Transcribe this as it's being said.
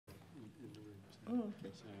Oh, okay.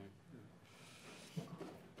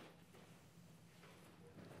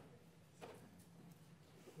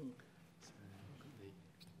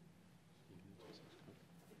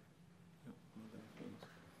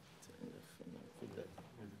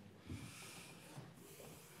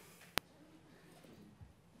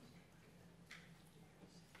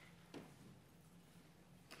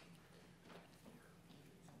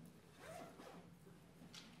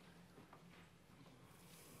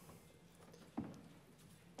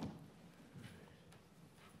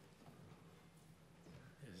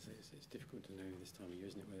 So, it's difficult to know this time of year,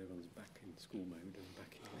 isn't it, where everyone's back in school mode and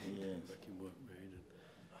back in work mode. And,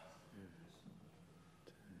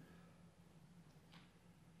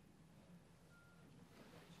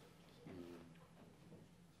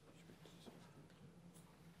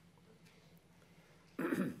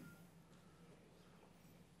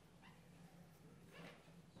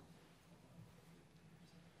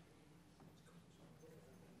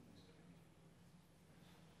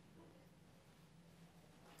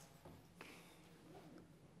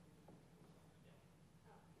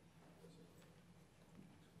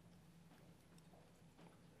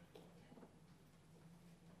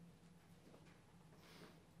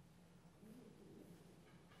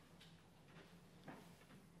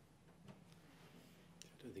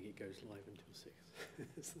 I don't think it goes live until 6.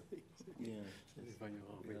 That's the thing. Yeah.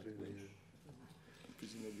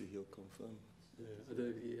 Presumably he'll confirm. I'm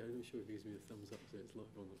not sure if he gives me a thumbs up, so it's live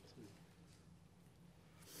or not. So.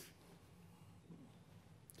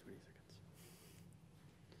 20 seconds.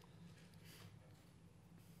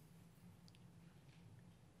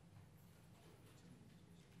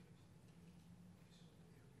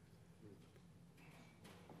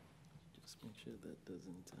 Just make sure that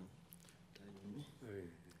doesn't die on me. Oh, yeah.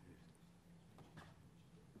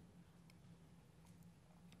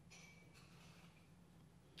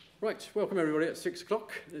 Right, welcome everybody at 6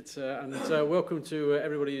 o'clock. Welcome to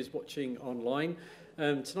everybody who's watching online.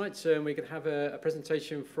 Tonight we're going to have a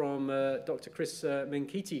presentation from Dr. Chris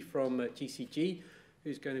Menkiti from GCG,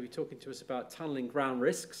 who's going to be talking to us about tunnelling ground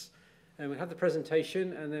risks. And we'll have the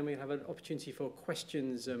presentation, and then we'll have an opportunity for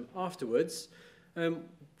questions afterwards.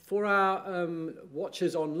 For our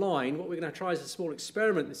watchers online, what we're going to try is a small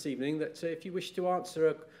experiment this evening, that if you wish to ask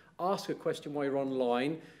a question while you're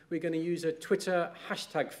online, we're going to use a Twitter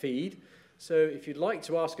hashtag feed. So if you'd like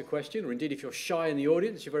to ask a question, or indeed if you're shy in the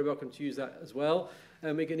audience, you're very welcome to use that as well.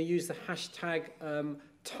 And we're going to use the hashtag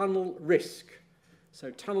tunnel risk.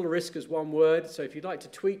 So tunnel risk is one word. So if you'd like to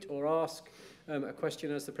tweet or ask a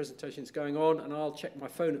question as the presentation is going on, and I'll check my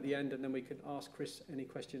phone at the end, and then we can ask Chris any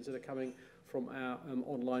questions that are coming from our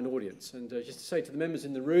online audience. And just to say to the members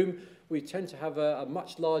in the room, we tend to have a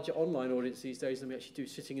much larger online audience these days than we actually do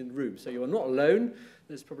sitting in the room. So you are not alone.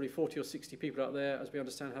 There's probably 40 or 60 people out there, as we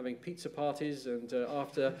understand, having pizza parties and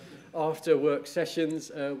after work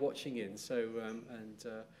sessions watching in. So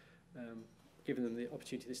giving them the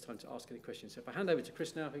opportunity this time to ask any questions. So if I hand over to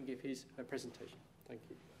Chris now, he can give his presentation. Thank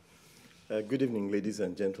you. Good evening, ladies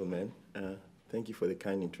and gentlemen. Thank you for the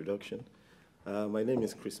kind introduction. My name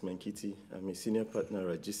is Chris Menkiti. I'm a senior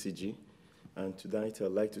partner at GCG, and tonight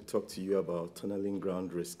I'd like to talk to you about tunneling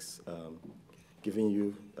ground risks, giving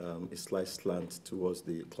you a slight slant towards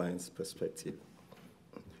the client's perspective.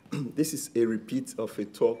 This is a repeat of a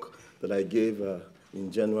talk that I gave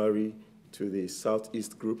in January to the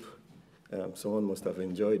Southeast group. Someone must have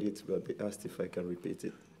enjoyed it, but they asked if I can repeat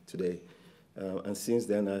it today. And since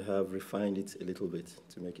then, I have refined it a little bit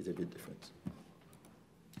to make it a bit different.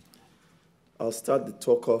 I'll start the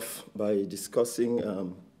talk off by discussing,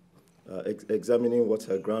 examining what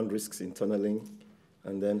are ground risks in tunneling,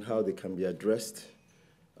 and then how they can be addressed.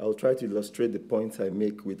 I'll try to illustrate the points I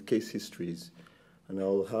make with case histories, and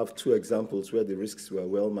I'll have 2 examples where the risks were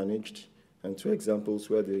well managed, and 2 examples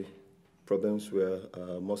where the problems were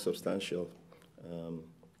more substantial.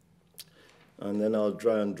 And then I'll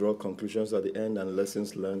try and draw conclusions at the end and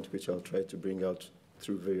lessons learned, which I'll try to bring out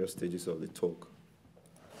through various stages of the talk.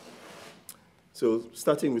 So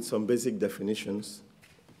starting with some basic definitions.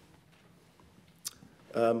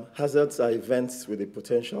 Hazards are events with the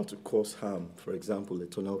potential to cause harm, for example, a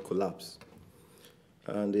tunnel collapse.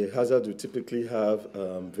 And a hazard will typically have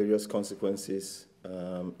various consequences,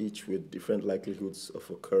 each with different likelihoods of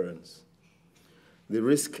occurrence. The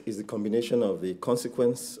risk is the combination of the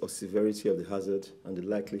consequence or severity of the hazard and the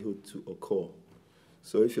likelihood to occur.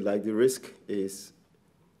 So if you like, the risk is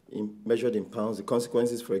measured in pounds. The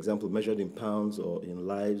consequences, for example, measured in pounds or in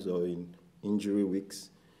lives or in injury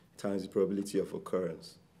weeks times the probability of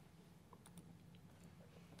occurrence.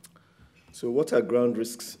 So what are ground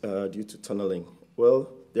risks due to tunneling? Well,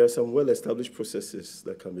 there are some well-established processes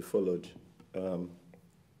that can be followed.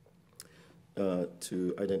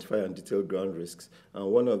 to identify and detail ground risks. And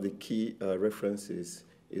one of the key references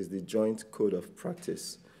is the Joint Code of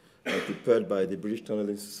Practice prepared by the British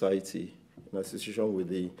Tunneling Society in association with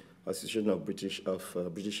the Association of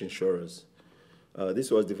British Insurers.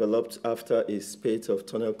 This was developed after a spate of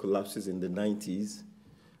tunnel collapses in the 90s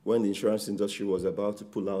when the insurance industry was about to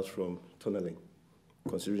pull out from tunneling,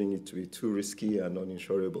 considering it to be too risky and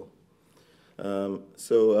uninsurable.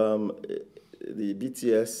 The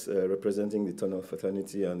BTS, representing the tunnel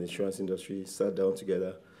fraternity and the insurance industry, sat down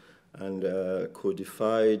together and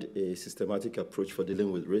codified a systematic approach for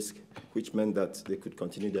dealing with risk, which meant that they could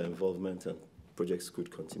continue their involvement and projects could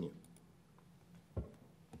continue.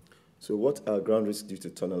 So what are ground risks due to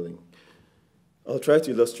tunneling? I'll try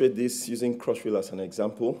to illustrate this using Crossrail as an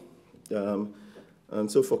example. And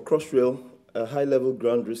so for Crossrail, high-level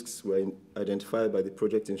ground risks were identified by the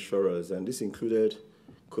project insurers, and this included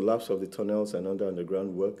collapse of the tunnels and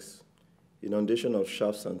underground works, inundation of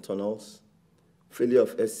shafts and tunnels, failure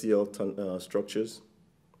of SCL structures,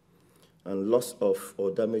 and loss of or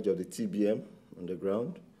damage of the TBM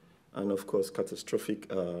underground, and of course,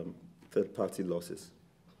 catastrophic third-party losses.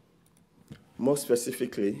 More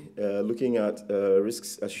specifically, looking at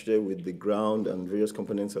risks associated with the ground and various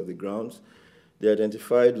components of the grounds, they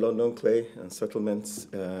identified London clay and settlements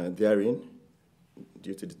therein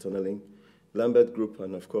due to the tunneling, Lambert Group,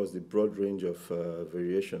 and of course the broad range of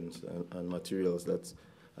variations and materials that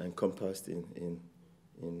are encompassed in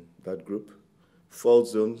that group. Fault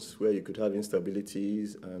zones, where you could have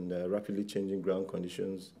instabilities and rapidly changing ground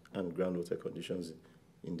conditions and groundwater conditions,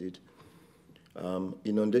 indeed.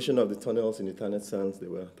 Inundation of the tunnels in Eternate Sands, they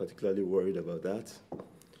were particularly worried about that.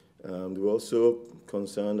 They were also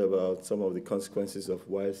concerned about some of the consequences of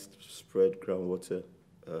widespread groundwater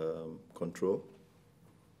control.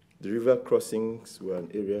 The river crossings were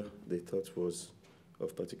an area they thought was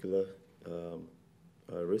of particular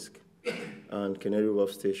risk. And Canary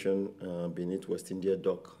Wharf Station beneath West India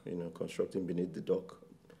Dock, constructing beneath the dock,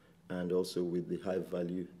 and also with the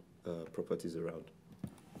high-value properties around.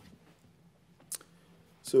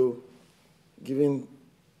 So, given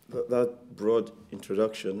that broad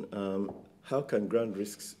introduction, how can ground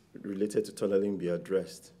risks related to tunneling be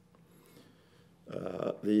addressed?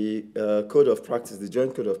 The Code of Practice, the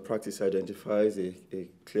Joint Code of Practice, identifies a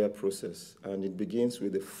clear process, and it begins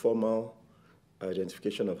with the formal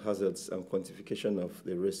identification of hazards and quantification of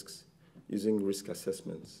the risks using risk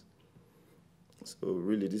assessments. So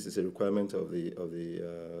really, this is a requirement of the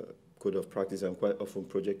Code of Practice, and quite often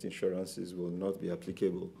project insurances will not be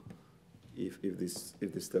applicable if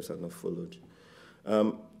the steps are not followed.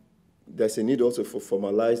 There's a need also for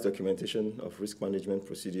formalized documentation of risk management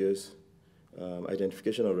procedures,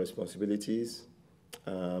 identification of responsibilities,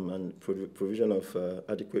 and provision of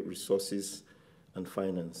adequate resources and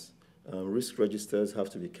finance. Risk registers have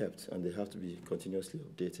to be kept, and they have to be continuously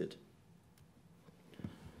updated.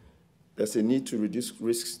 There's a need to reduce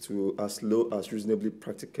risks to as low as reasonably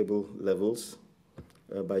practicable levels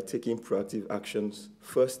by taking proactive actions,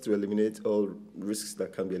 first to eliminate all risks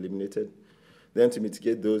that can be eliminated, then to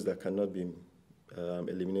mitigate those that cannot be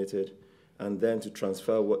eliminated, and then to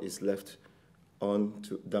transfer what is left on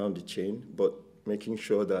down the chain, but making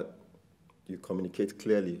sure that you communicate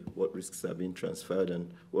clearly what risks are being transferred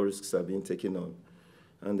and what risks are being taken on,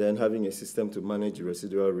 and then having a system to manage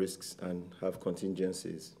residual risks and have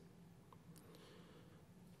contingencies.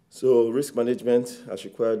 So risk management, as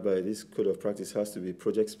required by this Code of Practice, has to be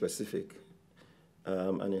project-specific,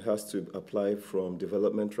 and it has to apply from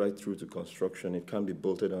development right through to construction. It can't be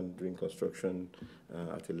bolted on during construction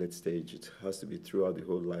at a late stage. It has to be throughout the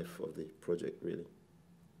whole life of the project, really.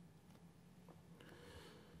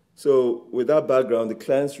 So with that background, the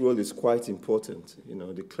client's role is quite important.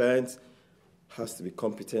 The client has to be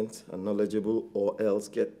competent and knowledgeable, or else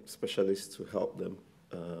get specialists to help them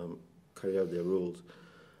carry out their roles.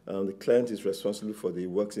 The client is responsible for the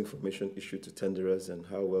works information issued to tenderers, and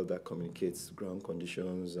how well that communicates ground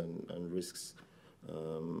conditions and risks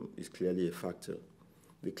is clearly a factor.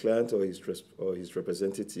 The client or his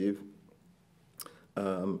representative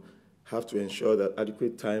have to ensure that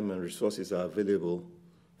adequate time and resources are available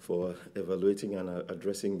for evaluating and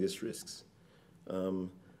addressing these risks. And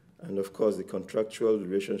of course, the contractual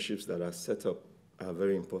relationships that are set up are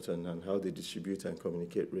very important, and how they distribute and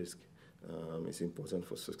communicate risk is important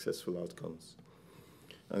for successful outcomes.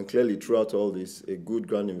 And clearly, throughout all this, a good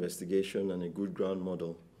ground investigation and a good ground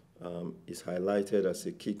model is highlighted as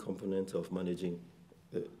a key component of managing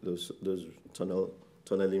those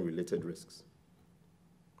tunneling-related risks.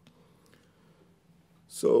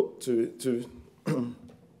 So to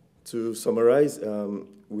To summarize,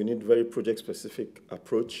 we need very project-specific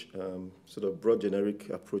approach. Sort of broad generic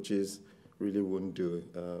approaches really won't do.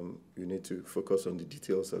 You need to focus on the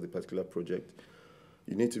details of the particular project.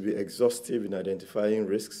 You need to be exhaustive in identifying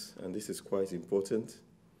risks, and this is quite important.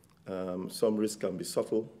 Some risks can be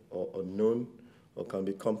subtle or unknown, or can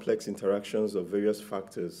be complex interactions of various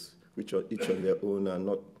factors, which are each on their own are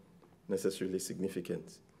not necessarily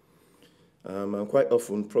significant. And quite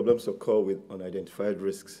often, problems occur with unidentified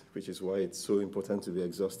risks, which is why it's so important to be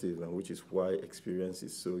exhaustive and which is why experience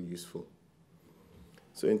is so useful.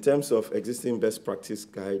 So in terms of existing best practice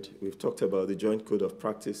guide, we've talked about the Joint Code of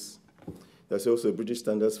Practice. There's also British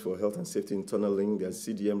Standards for Health and Safety in Tunneling, there's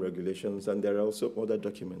CDM regulations, and there are also other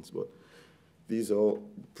documents, but these all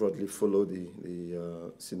broadly follow the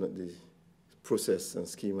process and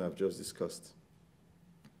scheme I've just discussed.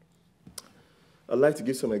 I'd like to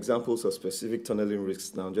give some examples of specific tunneling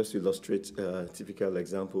risks now, just to illustrate typical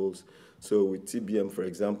examples. So with TBM, for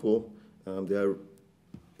example, there are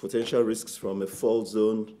potential risks from a fault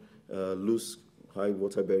zone, loose, high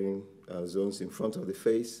water-bearing zones in front of the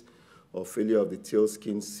face, or failure of the tail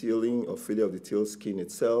skin sealing, or failure of the tail skin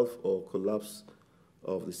itself, or collapse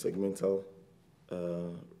of the segmental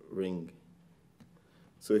ring.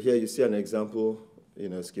 So here you see an example,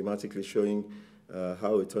 schematically showing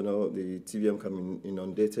how a tunnel, the TBM can be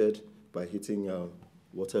inundated by hitting a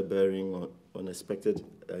water-bearing or unexpected,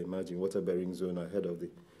 I imagine, water-bearing zone ahead of the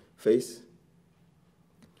face.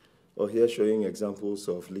 Or here showing examples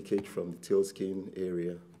of leakage from the tail skin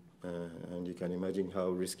area. And you can imagine how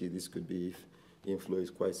risky this could be if inflow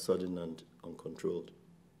is quite sudden and uncontrolled.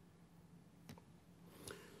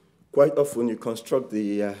 Quite often you construct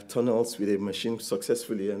the tunnels with a machine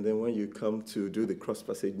successfully, and then when you come to do the cross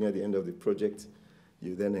passage near the end of the project,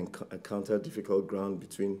 you then encounter difficult ground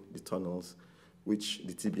between the tunnels, which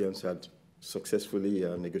the TBMs had successfully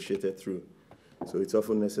negotiated through. So it's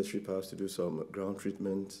often necessary perhaps to do some ground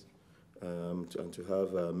treatment and to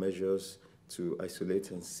have measures to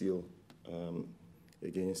isolate and seal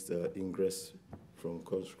against ingress from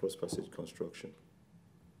cross-passage construction.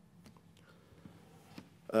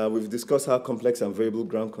 We've discussed how complex and variable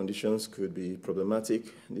ground conditions could be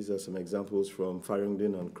problematic. These are some examples from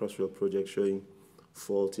Farringdon and Crossrail projects showing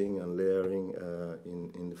faulting and layering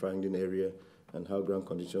in the Farringdon area, and how ground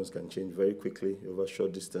conditions can change very quickly over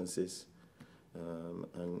short distances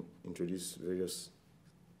and introduce various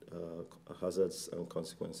hazards and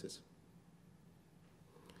consequences.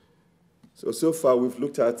 So far we've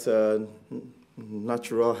looked at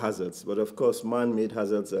natural hazards, but of course man-made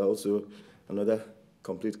hazards are also another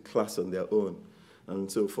complete class on their own. And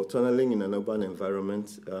so for tunneling in an urban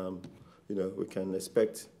environment, we can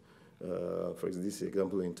expect, for this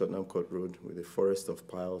example in Tottenham Court Road, with a forest of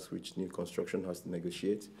piles which new construction has to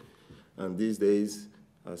negotiate. And these days,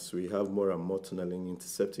 as we have more and more tunneling,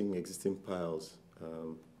 intercepting existing piles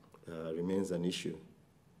remains an issue.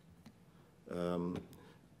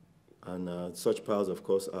 Such piles, of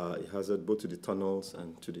course, are a hazard both to the tunnels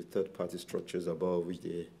and to the third-party structures above which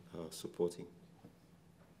they are supporting.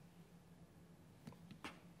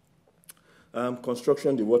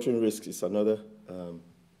 Construction dewatering risk is another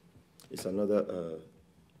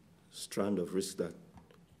strand of risk that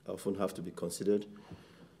often have to be considered.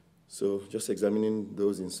 So just examining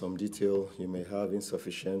those in some detail, you may have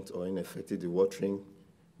insufficient or ineffective dewatering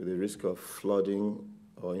with the risk of flooding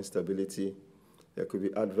or instability. There could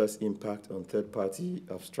be adverse impact on third-party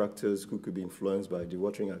abstractors who could be influenced by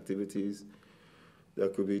dewatering activities. There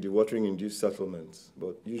could be dewatering-induced settlements,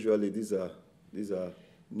 but usually these are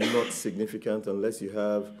not significant unless you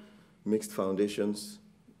have mixed foundations,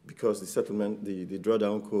 because the settlement, the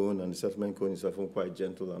drawdown cone and the settlement cone is often quite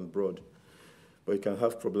gentle and broad. But you can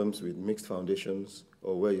have problems with mixed foundations,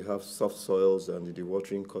 or where you have soft soils and the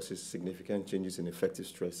dewatering causes significant changes in effective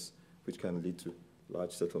stress, which can lead to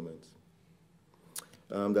large settlements.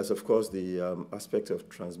 There's, of course, the aspect of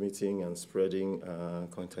transmitting and spreading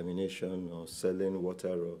contamination or selling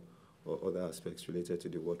water or other aspects related to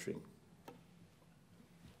dewatering.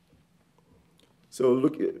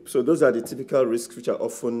 So those are the typical risks which are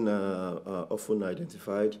often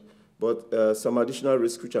identified, but some additional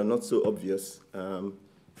risks which are not so obvious.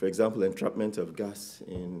 For example, entrapment of gas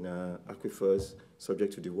in aquifers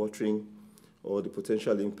subject to dewatering, or the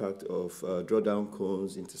potential impact of drawdown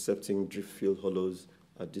cones intercepting drift-filled hollows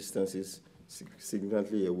at distances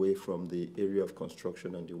significantly away from the area of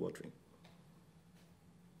construction and dewatering.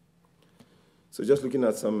 So just looking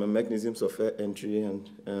at some mechanisms of air entry, and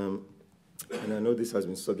I know this has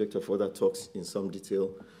been subject of other talks in some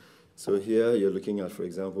detail. So here you're looking at, for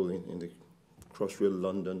example, in the Crossrail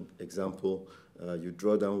London example, You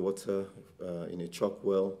draw down water in a chalk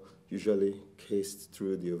well, usually cased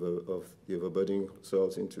through the overburdening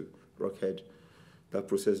soils into rockhead. That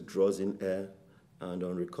process draws in air, and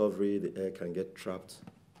on recovery, the air can get trapped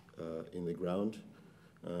in the ground.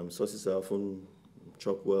 Sources are often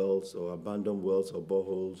chalk wells or abandoned wells or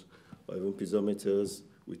boreholes, or even piezometers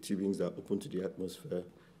with tubings that open to the atmosphere,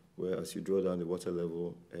 where as you draw down the water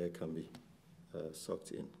level, air can be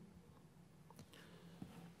sucked in.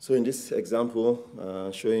 So in this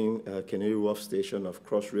example, showing Canary Wharf Station of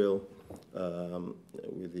Crossrail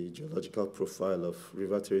with the geological profile of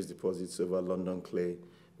river terrace deposits over London clay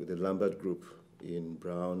with the Lambert group in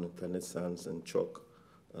brown, planet sands, and chalk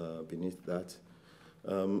beneath that.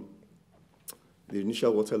 The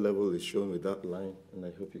initial water level is shown with that line, and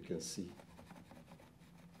I hope you can see.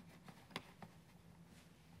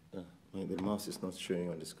 The mouse is not showing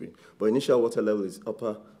on the screen. But initial water level is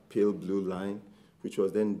upper pale blue line, which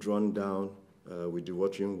was then drawn down with the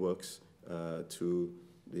watering works to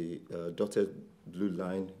the dotted blue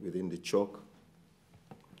line within the chalk.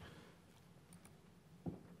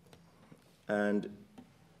 And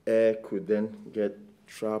air could then get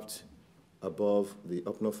trapped above the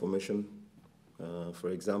Upnor Formation, for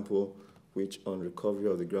example, which on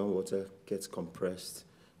recovery of the groundwater gets compressed,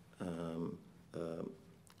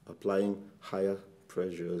 applying higher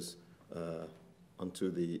pressures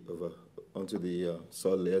onto the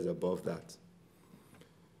soil layers above that.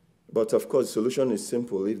 But of course, the solution is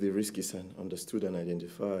simple. If the risk is understood and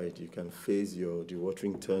identified, you can phase your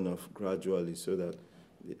dewatering turn-off gradually so that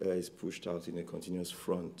the air is pushed out in a continuous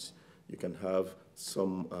front. You can have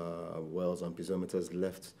some wells and piezometers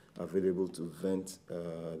left available to vent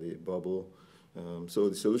the bubble. So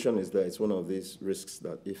the solution is that it's one of these risks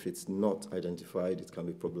that if it's not identified, it can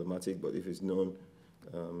be problematic, but if it's known,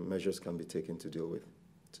 measures can be taken to deal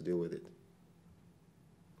with it.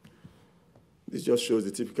 This just shows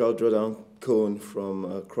the typical drawdown cone from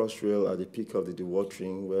Crossrail at the peak of the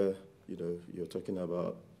dewatering, where you're talking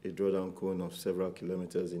about a drawdown cone of several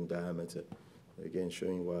kilometers in diameter. Again,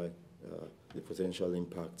 showing why the potential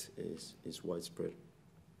impact is widespread.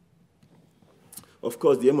 Of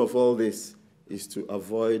course, the aim of all this is to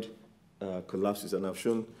avoid collapses, and I've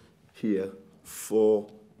shown here 4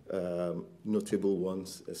 notable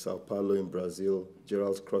ones: Sao Paulo in Brazil,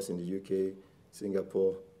 Gerald's Cross in the UK,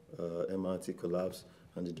 Singapore MRT collapse,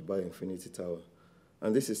 and the Dubai Infinity Tower.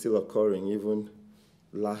 And this is still occurring. Even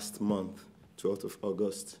last month, 12th of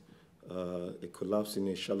August, a collapse in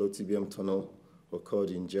a shallow TBM tunnel occurred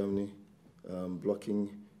in Germany,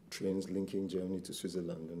 blocking trains linking Germany to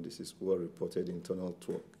Switzerland, and this is well reported in Tunnel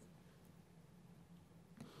Talk.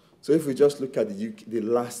 So if we just look at the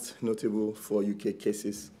last notable 4 UK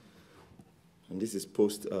cases, and this is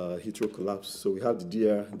post-Heathrow collapse. So we have the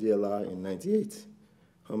DLR in 98,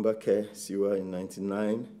 Humber-Kerr Sewer in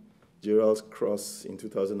 99, Gerald's Cross in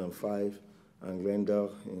 2005, and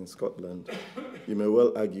Glendale in Scotland. You may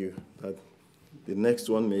well argue that the next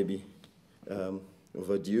one may be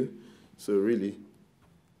overdue. So really,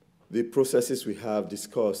 the processes we have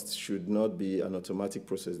discussed should not be an automatic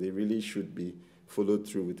process. They really should be followed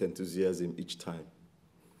through with enthusiasm each time.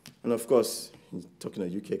 And of course, talking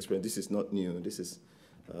about UK experience, this is not new. This is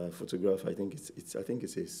a photograph. I think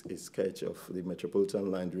it's a sketch of the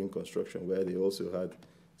Metropolitan line during construction, where they also had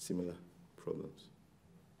similar problems.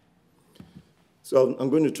 So I'm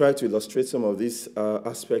going to try to illustrate some of these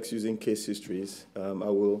aspects using case histories. I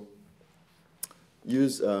will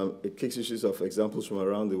use case histories of examples from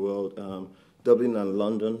around the world, Dublin and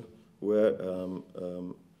London, where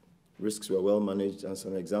risks were well managed, and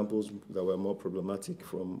some examples that were more problematic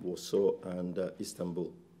from Warsaw and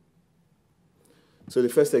Istanbul. So the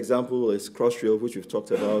first example is Crossrail, which we've talked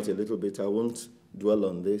about a little bit. I won't dwell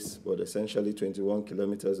on this, but essentially 21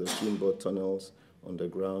 kilometers of twin-board tunnels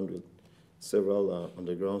underground with several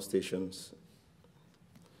underground stations.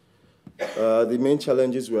 The main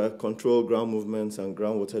challenges were controlled ground movements and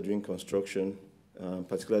groundwater during construction,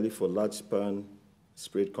 particularly for large span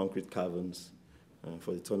sprayed concrete caverns,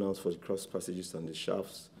 for the tunnels, for the cross passages and the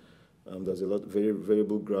shafts. There's a lot of very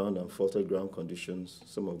variable ground and faulted ground conditions,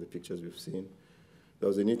 some of the pictures we've seen. There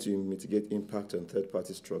was a need to mitigate impact on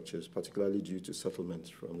third-party structures, particularly due to settlements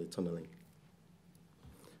from the tunneling.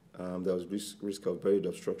 There was risk of buried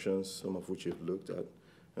obstructions, some of which you've looked at.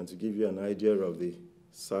 And to give you an idea of the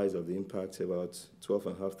size of the impact, about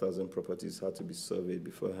 12,500 properties had to be surveyed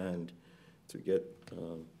beforehand to get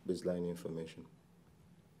baseline information.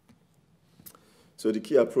 So the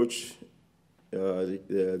key approach,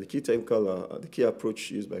 the key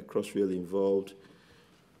approach used by Crossrail involved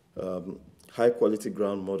high-quality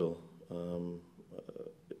ground model.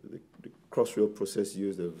 The Crossrail process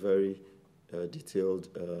used a very detailed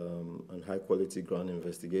and high-quality ground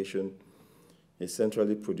investigation. A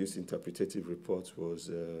centrally produced interpretative report was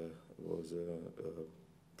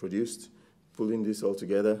produced, pulling this all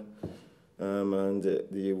together. And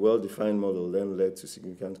the well-defined model then led to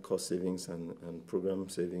significant cost savings and program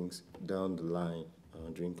savings down the line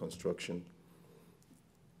during construction.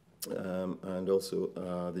 And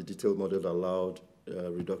also, the detailed model allowed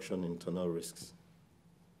reduction in tunnel risks.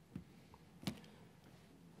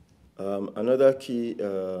 Another key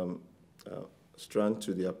strand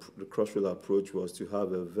to the Crossrail approach was to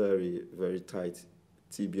have a very, very tight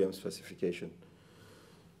TBM specification.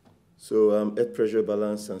 So earth pressure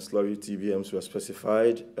balance and slurry TBMs were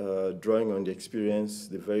specified, drawing on the experience,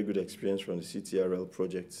 the very good experience from the CTRL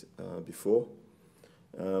project before.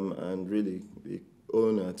 And really, the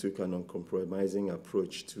owner took an uncompromising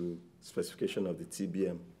approach to specification of the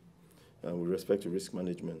TBM with respect to risk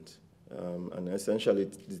management. And essentially,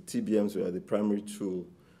 the TBMs were the primary tool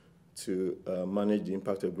to manage the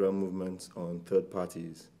impact of ground movement on third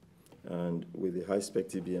parties. And with the high-spec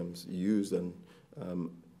TBMs used, and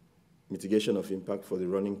mitigation of impact for the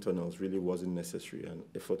running tunnels really wasn't necessary, and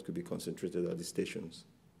effort could be concentrated at the stations.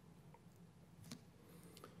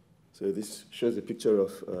 So this shows a picture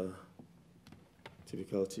of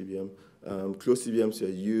typical TBM. Closed TBMs were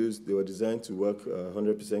used. They were designed to work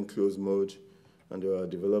 100% closed mode, and they were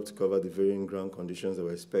developed to cover the varying ground conditions that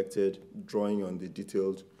were expected, drawing on the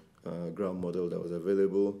detailed ground model that was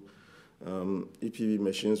available. EPB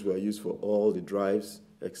machines were used for all the drives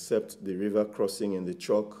except the river crossing in the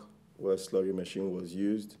chalk where slurry machine was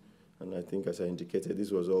used. And I think, as I indicated,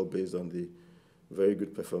 this was all based on the very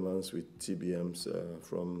good performance with TBMs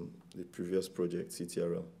from the previous project,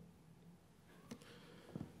 CTRL.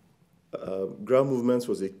 Ground movements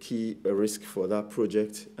was a key risk for that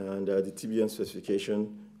project, and the TBM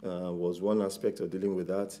specification was one aspect of dealing with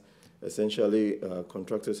that. Essentially,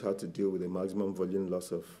 contractors had to deal with a maximum volume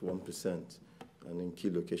loss of 1%, and in key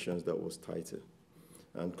locations that was tighter.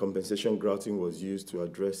 And compensation grouting was used to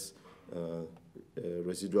address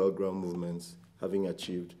residual ground movements, having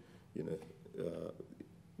achieved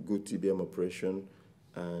good TBM operation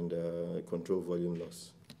and control volume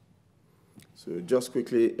loss. So just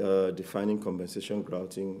quickly defining compensation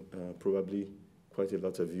grouting, probably quite a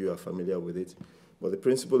lot of you are familiar with it. But the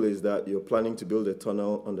principle is that you're planning to build a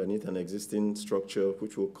tunnel underneath an existing structure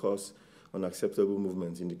which will cause unacceptable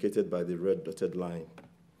movement indicated by the red dotted line.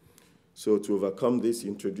 So to overcome this,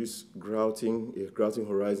 you introduce grouting, a grouting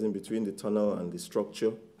horizon between the tunnel and the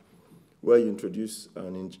structure, where you introduce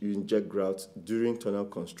and you inject grout during tunnel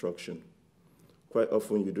construction. Quite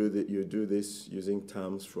often you do this using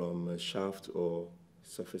terms from shaft or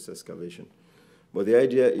surface excavation. But the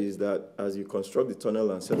idea is that as you construct the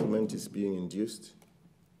tunnel and settlement is being induced,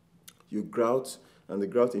 you grout, and the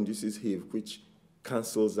grout induces heave, which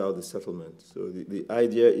cancels out the settlement. So the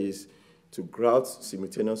idea is to grout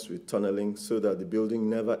simultaneous with tunneling so that the building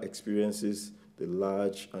never experiences the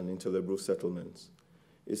large and intolerable settlements.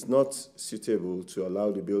 It's not suitable to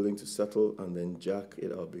allow the building to settle and then jack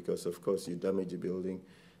it up because, of course, you damage the building,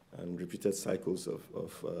 and repeated cycles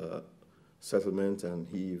of settlement and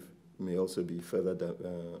heave may also be further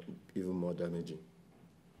even more damaging.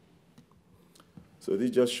 So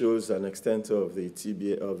this just shows an extent of the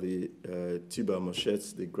tuber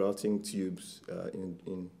machettes, the grouting tubes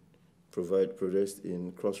produced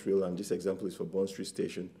in Crossrail, and this example is for Bond Street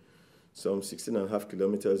Station. Some 16.5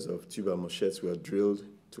 kilometers of tuber machettes were drilled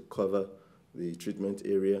to cover the treatment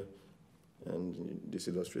area, and this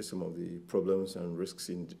illustrates some of the problems and risks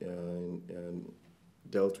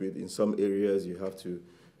dealt with. In some areas, you have to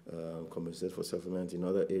compensate for settlement. In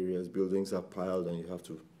other areas, buildings are piled and you have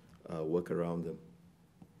to work around them.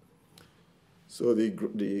 So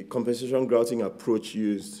the compensation grouting approach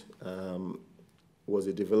used was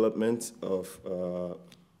a development of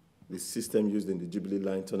the system used in the Jubilee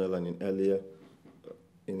Line Tunnel and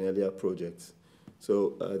in earlier projects.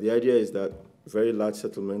 So the idea is that very large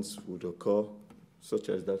settlements would occur, such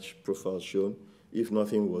as that profile shown, if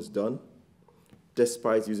nothing was done,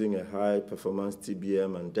 despite using a high-performance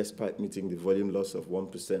TBM and despite meeting the volume loss of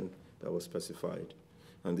 1% that was specified.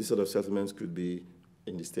 And these sort of settlements could be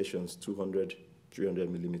in the stations 200, 300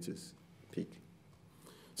 millimeters peak.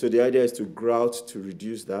 So the idea is to grout to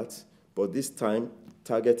reduce that, but this time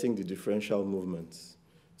targeting the differential movements.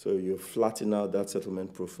 So you flatten out that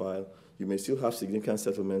settlement profile. You may still have significant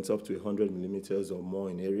settlements up to 100 millimeters or more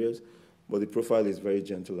in areas, but the profile is very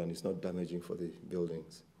gentle and it's not damaging for the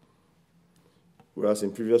buildings. Whereas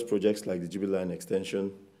in previous projects like the Jubilee Line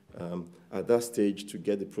extension, at that stage to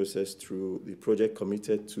get the process through, the project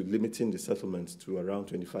committed to limiting the settlements to around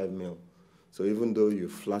 25 mil. So even though you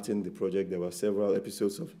flattened the project, there were several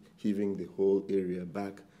episodes of heaving the whole area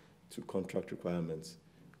back to contract requirements,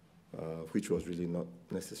 which was really not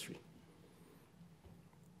necessary.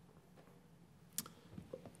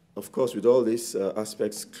 Of course, with all these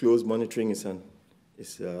aspects, close monitoring is an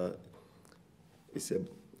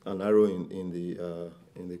arrow in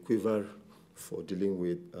the quiver for dealing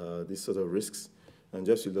with these sort of risks. And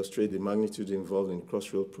just to illustrate the magnitude involved in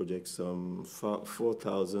Crossrail projects,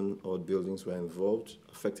 4,000 odd buildings were involved,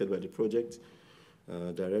 affected by the project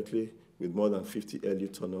directly, with more than 50 LU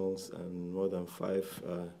tunnels and more than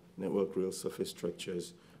 5 network rail surface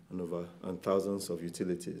structures and thousands of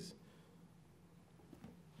utilities.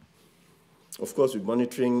 Of course, with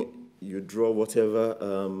monitoring, you draw whatever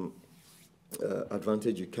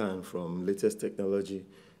advantage you can from latest technology,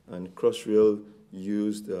 and Crossrail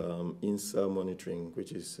used INSA monitoring,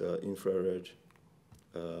 which is infrared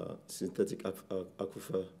synthetic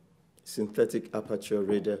aperture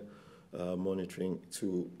radar monitoring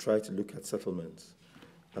to try to look at settlements.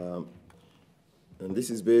 And this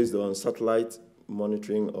is based on satellite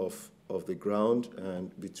monitoring of the ground,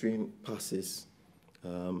 and between passes,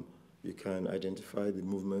 you can identify the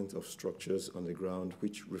movement of structures on the ground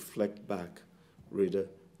which reflect back radar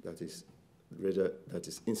that is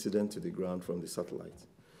incident to the ground from the satellite.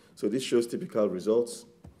 So this shows typical results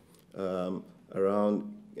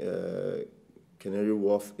around Canary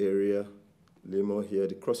Wharf area, Limo here,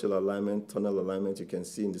 the cross-rail alignment, tunnel alignment, you can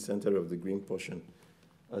see in the center of the green portion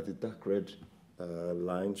at the dark red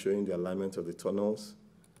line showing the alignment of the tunnels.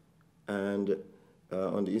 And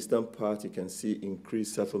on the eastern part, you can see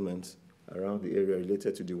increased settlements around the area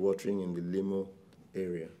related to the watering in the Limo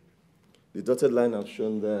area. The dotted line I've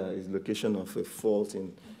shown there is location of a fault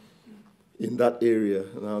in that area.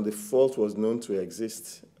 Now, the fault was known to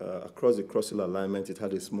exist across the cross-rail alignment. It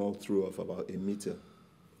had a small through of about 1 meter.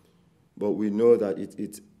 But we know that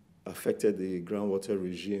it affected the groundwater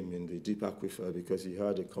regime in the deep aquifer because you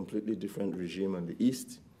had a completely different regime on the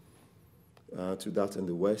east to that in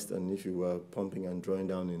the west. And if you were pumping and drawing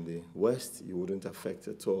down in the west, you wouldn't affect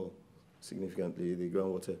at all significantly the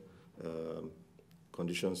groundwater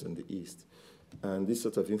conditions in the east. And this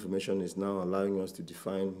sort of information is now allowing us to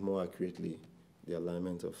define more accurately the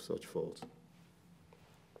alignment of such faults.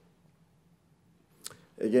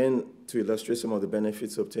 Again, to illustrate some of the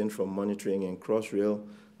benefits obtained from monitoring in Crossrail,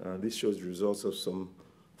 this shows results of some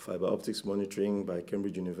fiber optics monitoring by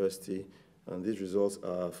Cambridge University, and these results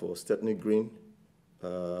are for Stepney Green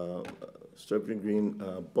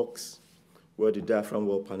box, where the diaphragm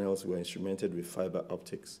wall panels were instrumented with fiber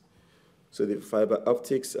optics. So the fiber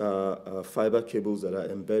optics are fiber cables that are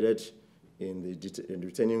embedded in the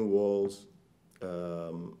retaining walls,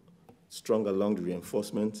 strung along the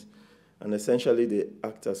reinforcement, and essentially they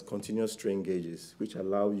act as continuous strain gauges, which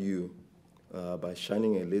allow you, by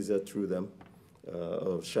shining a laser through them,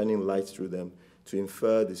 or shining light through them, to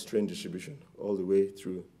infer the strain distribution all the way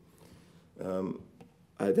through.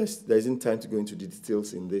 There isn't time to go into the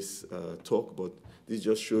details in this talk, but this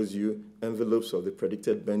just shows you envelopes of the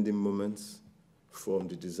predicted bending moments from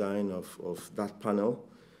the design of that panel.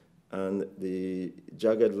 And the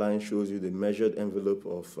jagged line shows you the measured envelope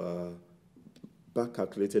of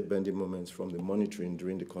back-calculated bending moments from the monitoring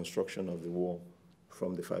during the construction of the wall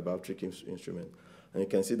from the fiber optic instrument. And you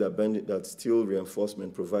can see that steel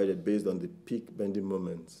reinforcement provided based on the peak bending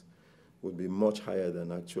moments would be much higher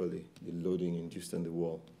than actually the loading induced on the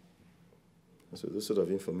wall. And so this sort of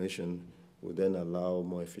information would then allow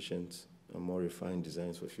more efficient and more refined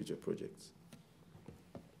designs for future projects.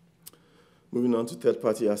 Moving on to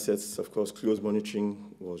third-party assets, of course, close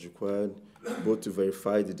monitoring was required, both to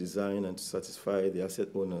verify the design and to satisfy the asset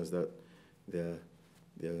owners that their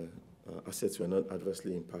assets were not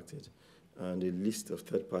adversely impacted. And a list of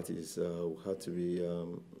third parties had to be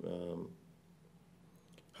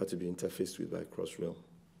interfaced with by Crossrail.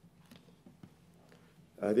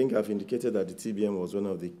 I think I've indicated that the TBM was one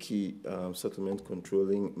of the key settlement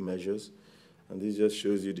controlling measures, and this just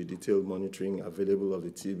shows you the detailed monitoring available of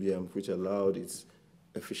the TBM, which allowed its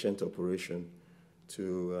efficient operation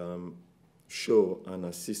to show and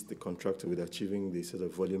assist the contractor with achieving the sort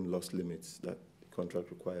of volume loss limits that the contract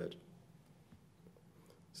required.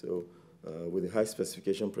 So with the high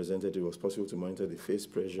specification presented, it was possible to monitor the face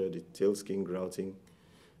pressure, the tail skin grouting,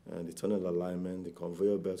 and the tunnel alignment, the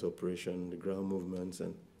conveyor belt operation, the ground movements,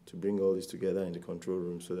 and to bring all this together in the control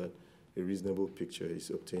room so that a reasonable picture is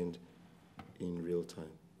obtained in real time.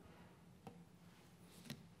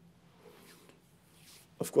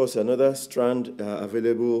 Of course, another strand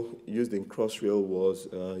available used in Crossrail was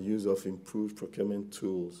use of improved procurement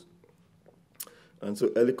tools. And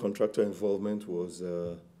so early contractor involvement was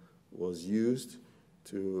was used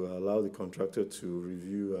to allow the contractor to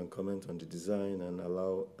review and comment on the design and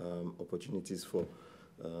allow opportunities for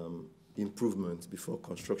improvement before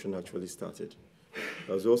construction actually started.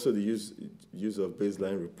 There was also the use of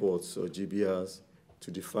baseline reports, or GBRs,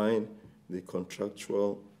 to define the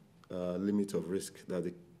contractual limit of risk that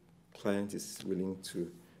the client is willing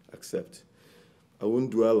to accept. I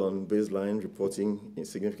won't dwell on baseline reporting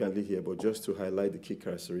significantly here, but just to highlight the key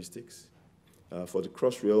characteristics. For the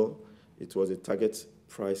crossrail, it was a target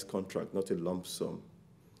price contract, not a lump sum.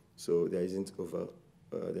 So there isn't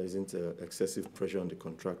excessive pressure on the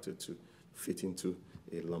contractor to fit into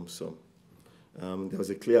a lump sum. There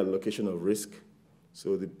was a clear allocation of risk.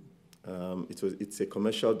 So it's a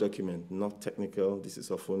commercial document, not technical. This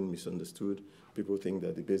is often misunderstood. People think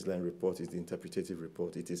that the baseline report is the interpretative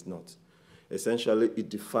report. It is not. Essentially, it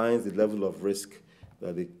defines the level of risk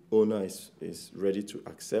that the owner is ready to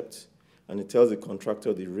accept, and it tells the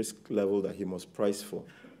contractor the risk level that he must price for.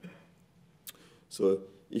 So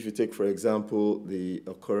if you take, for example, the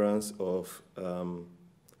occurrence of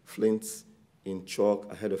flints in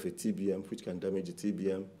chalk ahead of a TBM, which can damage the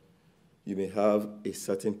TBM, you may have a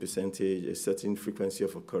certain percentage, a certain frequency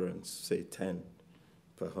of occurrence, say 10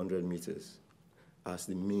 per 100 meters, as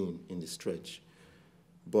the mean in the stretch.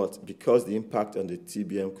 But because the impact on the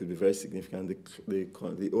TBM could be very significant,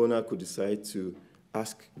 the owner could decide to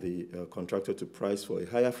ask the contractor to price for a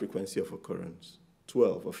higher frequency of occurrence,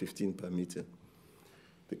 12 or 15 per meter.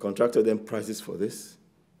 The contractor then prices for this,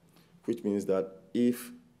 which means that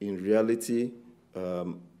if in reality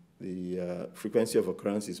the frequency of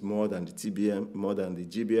occurrence is more than the TBM, more than the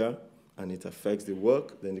GBR, and it affects the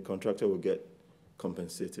work, then the contractor will get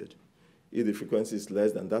compensated. If the frequency is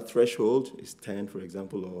less than that threshold, is 10, for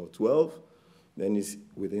example, or 12, then it's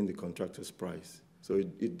within the contractor's price. So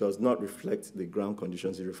it does not reflect the ground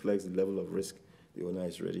conditions. It reflects the level of risk the owner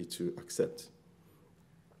is ready to accept.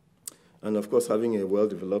 And of course, having a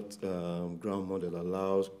well-developed ground model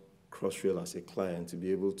allows Crossrail as a client to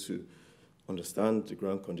be able to understand the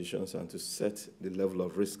ground conditions and to set the level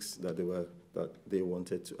of risks that they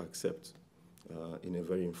wanted to accept in a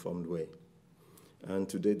very informed way. And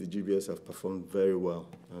today, the GBS have performed very well,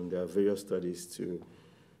 and there are various studies to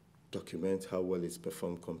document how well it's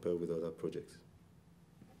performed compared with other projects.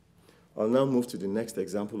 I'll now move to the next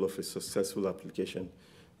example of a successful application,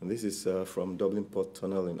 and this is from Dublin Port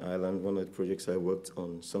Tunnel in Ireland, one of the projects I worked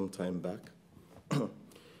on some time back.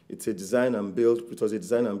 It was a design and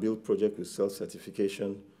build project with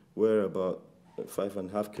self-certification, where about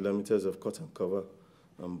 5.5 kilometers of cut and cover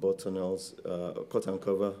and bore tunnels, cut and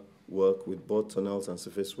cover work with both tunnels and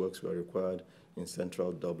surface works were required in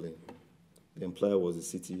central Dublin. The employer was the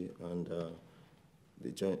city, and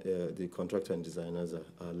the contractor and designers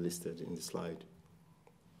are listed in the slide.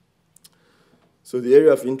 So the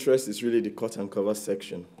area of interest is really the cut and cover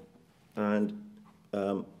section. And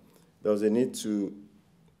there was a need to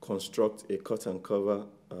construct a cut and cover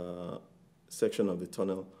section of the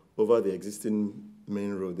tunnel over the existing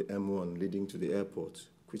main road, the M1, leading to the airport,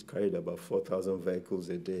 which carried about 4,000 vehicles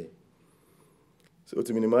a day. So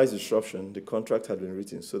to minimize disruption, the contract had been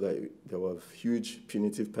written so that there were huge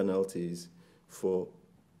punitive penalties for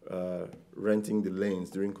renting the lanes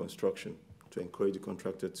during construction to encourage the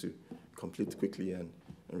contractor to complete quickly and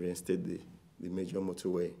reinstate the major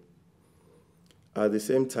motorway. At the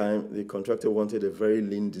same time, the contractor wanted a very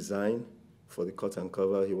lean design for the cut and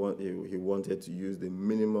cover. He wanted to use the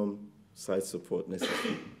minimum site support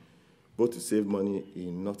necessary, both to save money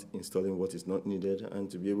in not installing what is not needed and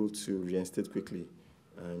to be able to reinstate quickly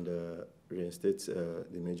and reinstate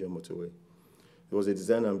the major motorway. There was a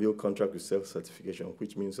design and build contract with self-certification,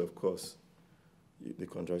 which means, of course, the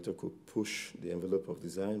contractor could push the envelope of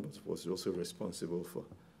design, but was also responsible for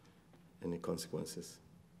any consequences.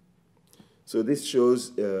 So this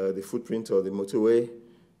shows the footprint of the motorway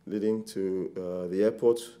leading to the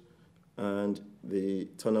airport, and the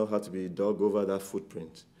tunnel had to be dug over that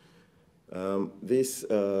footprint. This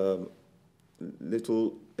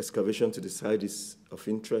little excavation to the side is of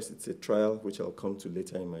interest. It's a trial, which I'll come to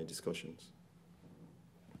later in my discussions.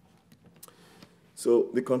 So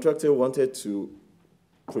the contractor wanted to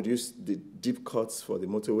produce the deep cuts for the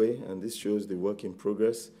motorway, and this shows the work in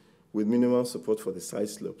progress with minimal support for the side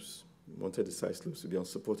slopes. We wanted the side slopes to be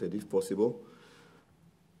unsupported if possible.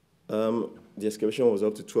 The excavation was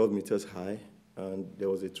up to 12 meters high, and there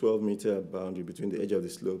was a 12-meter boundary between the edge of the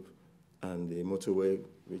slope and the motorway,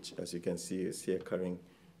 which, as you can see, is here carrying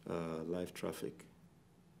live traffic.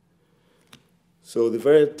 So the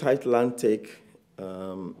very tight land take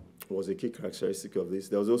was a key characteristic of this.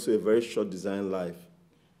 There was also a very short design life.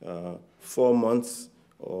 4 months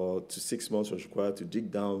or to 6 months was required to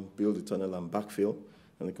dig down, build the tunnel, and backfill.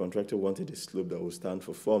 And the contractor wanted a slope that would stand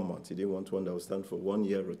for 4 months. He didn't want one that would stand for 1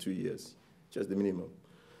 year or 2 years, just the minimum.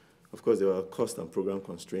 Of course, there were cost and program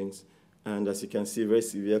constraints. And as you can see, very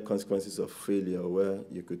severe consequences of failure where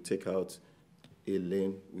you could take out a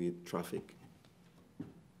lane with traffic.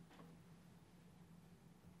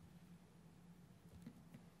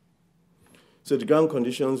 So the ground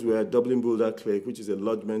conditions were Dublin boulder clay, which is a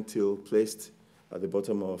lodgement till placed at the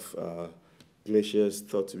bottom of glaciers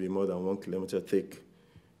thought to be more than 1 kilometer thick.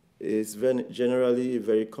 It's generally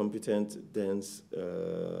very competent, dense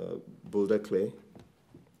boulder clay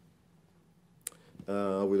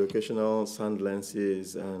with occasional sand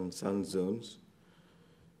lances and sand zones.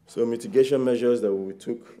 So mitigation measures that we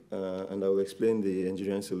took, and I will explain the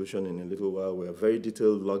engineering solution in a little while, were very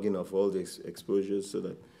detailed logging of all the exposures so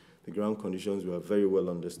that the ground conditions were very well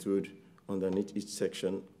understood underneath each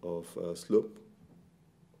section of slope.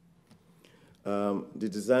 The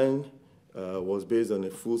design was based on a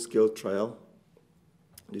full-scale trial.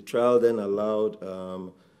 The trial then allowed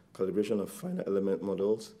calibration of final element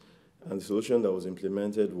models, and the solution that was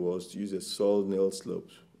implemented was to use a soil nail slope.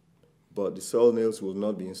 But the soil nails will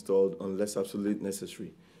not be installed unless absolutely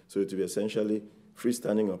necessary. So it will be essentially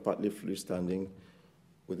freestanding or partly freestanding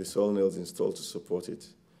with the soil nails installed to support it.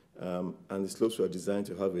 And the slopes were designed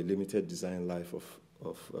to have a limited design life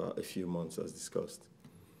of a few months, as discussed.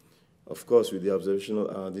 Of course, with the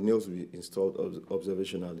observational, the nails will be installed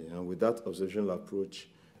observationally. And with that observational approach,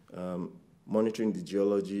 monitoring the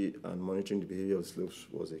geology and monitoring the behavior of slopes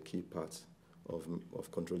was a key part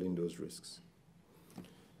of controlling those risks.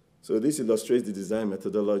 So this illustrates the design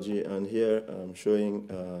methodology, and here I'm showing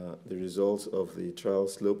the results of the trial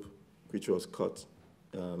slope, which was cut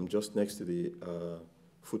just next to the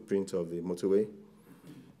footprint of the motorway.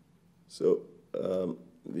 So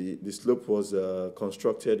the slope was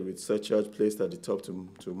constructed with surcharge placed at the top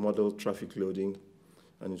to model traffic loading,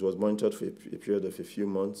 and it was monitored for a period of a few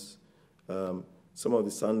months. Some of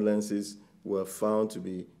the sand lenses were found to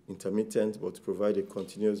be intermittent, but to provide a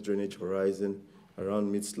continuous drainage horizon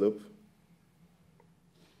around mid-slope.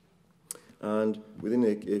 And within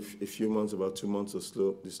a few months, about 2 months of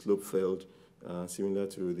slope, the slope failed, similar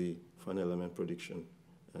to the final element prediction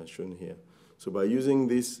shown here. So by using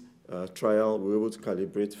this trial, we were able to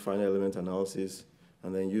calibrate final element analysis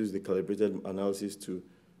and then use the calibrated analysis to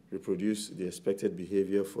reproduce the expected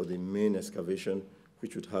behavior for the main excavation,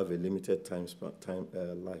 which would have a limited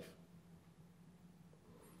life.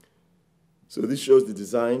 So this shows the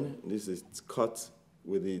design. This is cut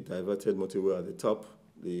with the diverted motorway at the top,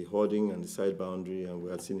 the hoarding and the side boundary, and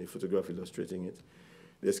we had seen a photograph illustrating it.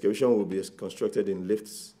 The excavation will be constructed in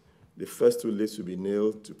lifts. The first 2 lifts will be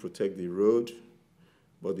nailed to protect the road,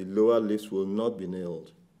 but the lower lifts will not be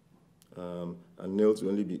nailed. And nails will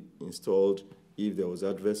only be installed if there was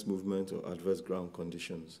adverse movement or adverse ground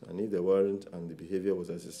conditions. And if there weren't and the behavior was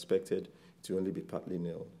as expected, it will only be partly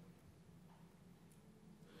nailed.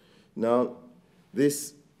 Now,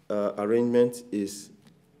 this arrangement is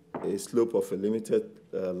a slope of a limited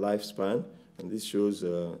lifespan, and this shows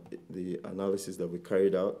the analysis that we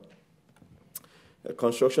carried out.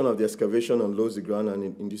 Construction of the excavation unloads the ground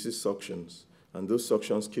and induces suctions, and those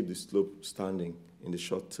suctions keep the slope standing in the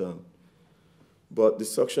short term. But the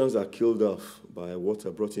suctions are killed off by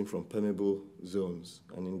water brought in from permeable zones,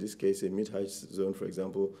 and in this case, a mid-height zone, for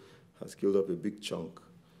example, has killed up a big chunk.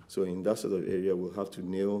 So in that sort of area, we'll have to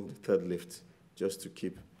nail the 3rd lift just to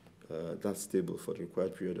keep that stable for the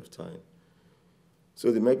required period of time.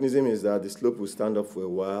 So the mechanism is that the slope will stand up for a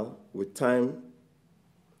while. With time,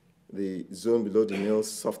 the zone below the nail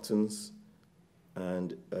softens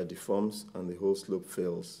and deforms, and the whole slope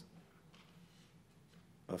fails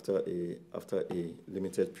after a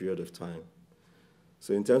limited period of time.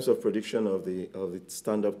 So in terms of prediction of the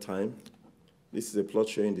stand-up time, this is a plot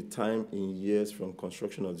showing the time in years from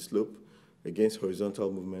construction of the slope against horizontal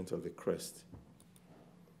movement of the crest.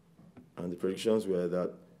 And the predictions were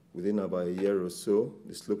that within about a year or so,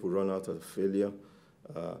 the slope will run out of failure.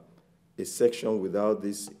 A section without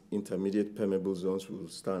these intermediate permeable zones will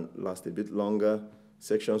last a bit longer.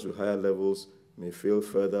 Sections with higher levels may fail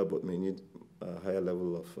further, but may need a higher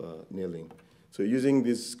level of nailing. So using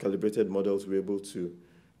these calibrated models, we're able to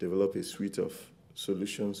develop a suite of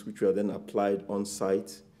solutions which were then applied on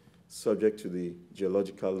site, subject to the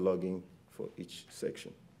geological logging for each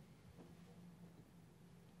section.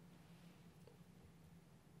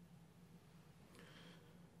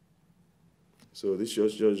 So this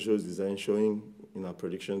shows design showing in our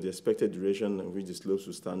predictions the expected duration in which the slopes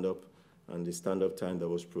will stand up and the stand-up time that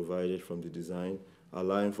was provided from the design,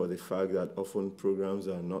 allowing for the fact that often programs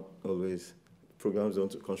are not always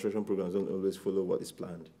construction programs don't always follow what is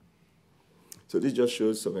planned. So this just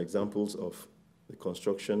shows some examples of the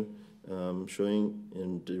construction, showing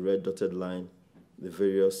in the red dotted line the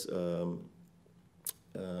various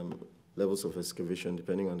levels of excavation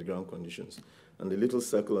depending on the ground conditions. And the little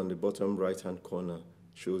circle on the bottom right-hand corner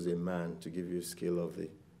shows a man to give you a scale of the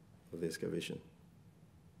excavation.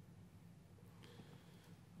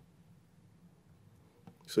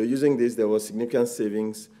 So using this, there was significant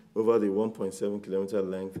savings over the 1.7 kilometer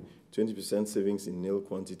length, 20% savings in nail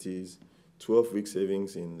quantities, 12-week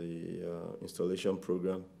savings in the installation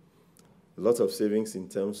program, a lot of savings in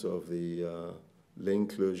terms of the lane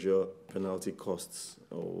closure penalty costs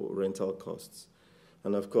or rental costs.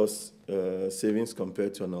 And of course, savings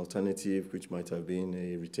compared to an alternative, which might have been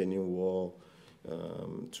a retaining wall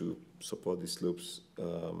to support the slopes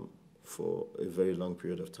for a very long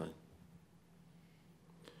period of time.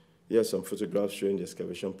 Here are some photographs showing the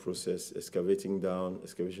excavation process, excavating down,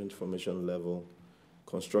 excavation formation level,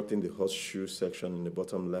 constructing the horseshoe section in the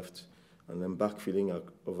bottom left, and then backfilling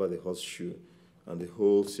over the horseshoe, and the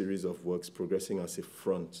whole series of works progressing as a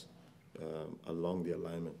front along the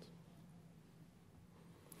alignment.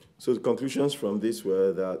 So the conclusions from this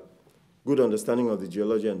were that good understanding of the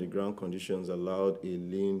geology and the ground conditions allowed a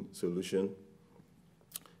lean solution,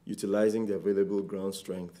 utilizing the available ground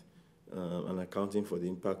strength and accounting for the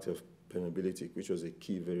impact of permeability, which was a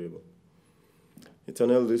key variable.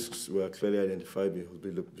 Internal risks were clearly identified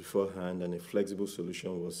beforehand, and a flexible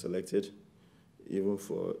solution was selected, even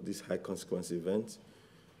for this high consequence event.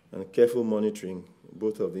 And careful monitoring,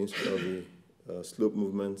 both of the slope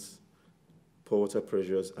movements, pore water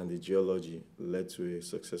pressures, and the geology led to a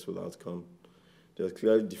successful outcome. There were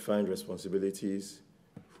clearly defined responsibilities,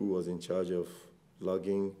 who was in charge of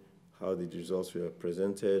logging, how the results were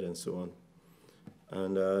presented, and so on.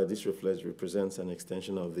 And this represents an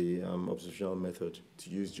extension of the observational method to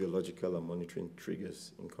use geological and monitoring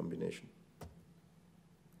triggers in combination.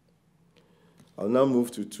 I'll now move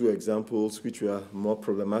to two examples which were more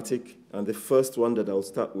problematic. And the first one that I'll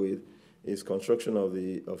start with is construction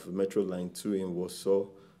of Metro Line 2 in Warsaw,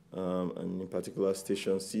 and in particular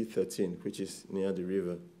station C13, which is near the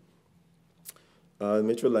river.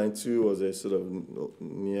 Metro Line 2 was a sort of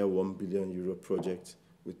near €1 billion project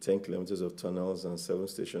with 10 kilometers of tunnels and 7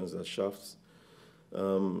 stations and shafts.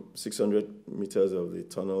 600 meters of the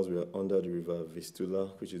tunnels were under the river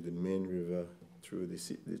Vistula, which is the main river through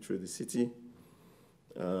the city.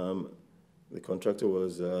 The contractor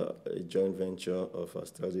was a joint venture of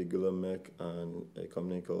Astadi Gulomek and a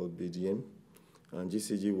company called BDM. And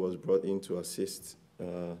GCG was brought in to assist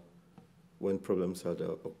when problems had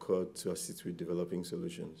occurred, to assist with developing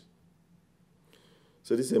solutions.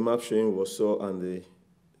 So this is a map showing Warsaw and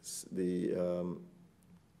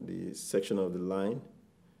the section of the line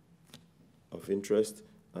of interest,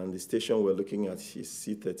 and the station we're looking at is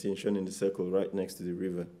C13, shown in the circle right next to the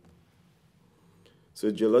river. So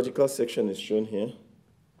the geological section is shown here.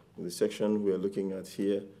 The section we're looking at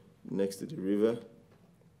here next to the river.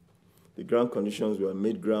 The ground conditions were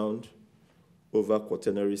mid-ground, over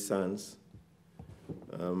quaternary sands,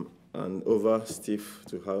 and over stiff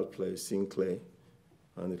to hard Pliocene clay.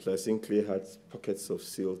 And the Pliocene clay had pockets of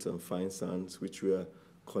silt and fine sands which were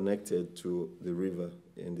connected to the river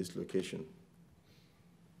in this location.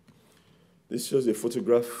 This shows a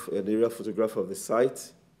photograph, an aerial photograph of the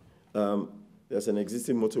site. There's an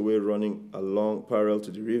existing motorway running along parallel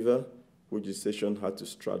to the river, which the station had to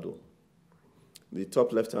straddle. The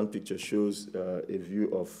top left-hand picture shows a view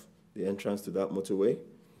of the entrance to that motorway.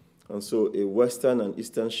 And so a western and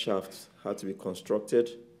eastern shaft had to be constructed,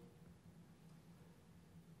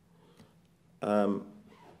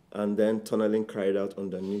 and then tunneling carried out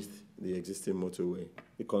underneath the existing motorway.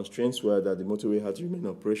 The constraints were that the motorway had to remain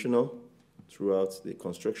operational throughout the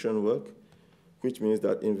construction work, which means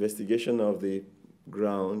that investigation of the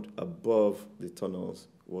ground above the tunnels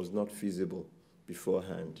was not feasible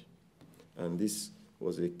beforehand. And this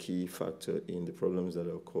was a key factor in the problems that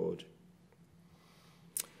occurred.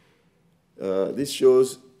 This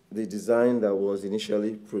shows the design that was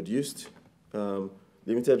initially produced.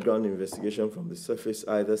 Limited ground investigation from the surface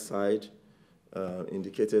either side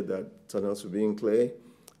indicated that tunnels would be in clay,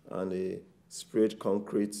 and a sprayed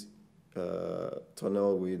concrete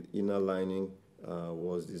tunnel with inner lining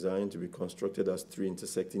was designed to be constructed as 3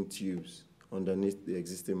 intersecting tubes underneath the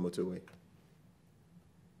existing motorway.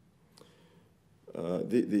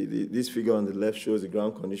 This figure on the left shows the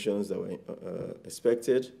ground conditions that were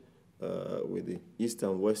expected, with the east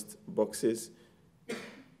and west boxes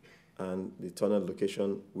and the tunnel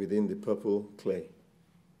location within the purple clay.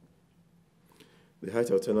 The height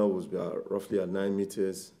of the tunnel was roughly at 9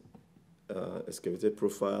 meters, excavated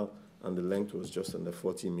profile, and the length was just under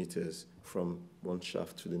 40 meters from one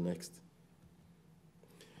shaft to the next.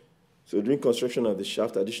 So during construction of the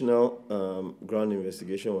shaft, additional ground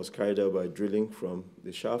investigation was carried out by drilling from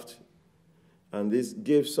the shaft, and this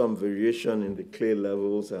gave some variation in the clay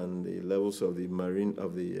levels and the levels of the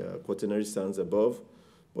quaternary sands above,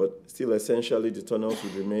 but still essentially the tunnels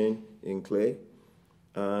would remain in clay,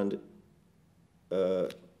 and a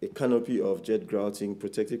canopy of jet grouting,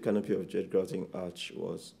 protective canopy of jet grouting arch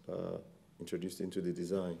was introduced into the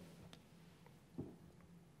design.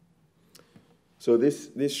 So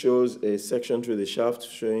this shows a section through the shaft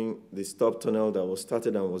showing the stop tunnel that was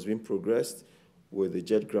started and was being progressed with the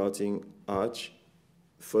jet grouting arch,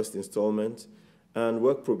 first installment, and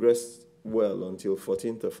work progressed well until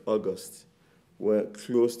 14th of August. We're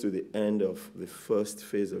close to the end of the first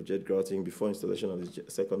phase of jet grouting before installation of the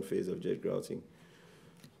second phase of jet grouting,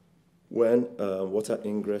 when water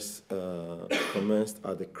ingress commenced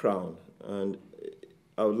at the crown. And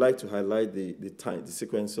I would like to highlight the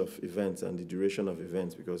sequence of events and the duration of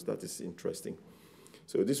events, because that is interesting.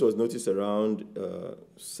 So this was noticed around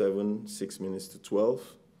 6 minutes to 12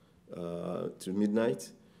 to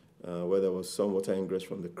midnight, where there was some water ingress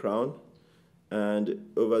from the crown.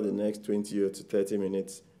 And over the next 20 to 30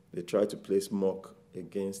 minutes, they tried to place muck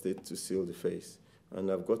against it to seal the face.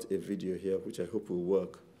 And I've got a video here, which I hope will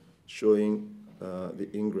work, showing the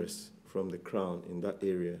ingress from the crown in that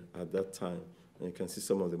area at that time. And you can see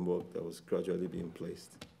some of the muck that was gradually being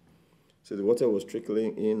placed. So the water was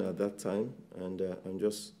trickling in at that time, and I'm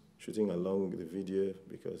just shooting along with the video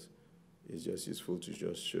because it's just useful to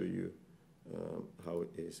just show you how it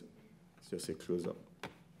is. It's just a close-up.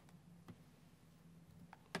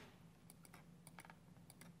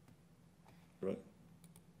 Right.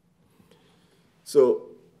 So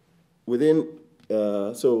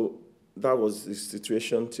so that was the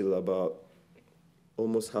situation till about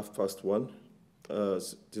almost 1:30,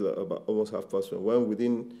 when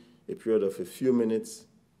within a period of a few minutes,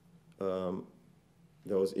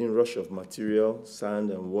 there was inrush of material,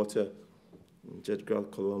 sand and water, jet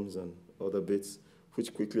grout columns and other bits,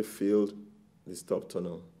 which quickly filled the stop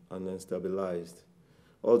tunnel and then stabilized.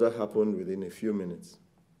 All that happened within a few minutes.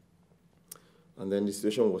 And then the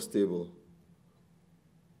situation was stable.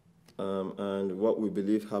 And what we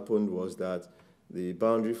believe happened was that the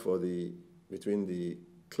boundary between the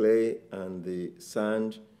clay and the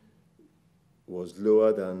sand was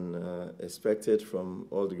lower than expected from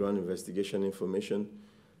all the ground investigation information,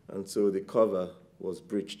 and so the cover was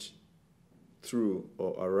breached through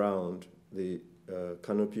or around the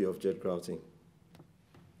canopy of jet grouting.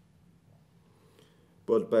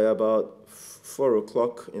 But by about 4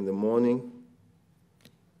 o'clock in the morning,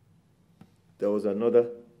 there was another,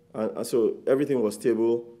 and so everything was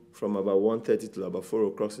stable from about 1:30 to about 4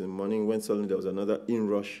 o'clock in the morning, when suddenly there was another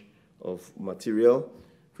inrush of material,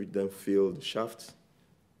 which then filled the shaft.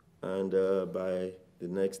 And by the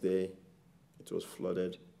next day, it was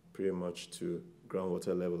flooded pretty much to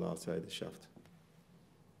groundwater level outside the shaft.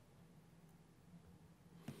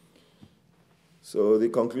 So the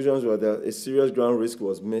conclusions were that a serious ground risk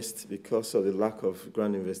was missed because of the lack of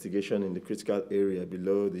ground investigation in the critical area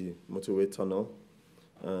below the motorway tunnel,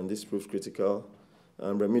 and this proved critical.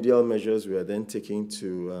 And remedial measures were then taken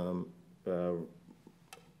to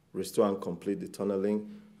restore and complete the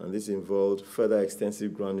tunneling, and this involved further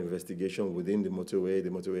extensive ground investigation within the motorway. The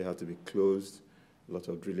motorway had to be closed. A lot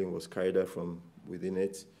of drilling was carried out from within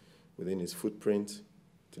it, within its footprint,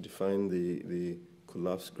 to define the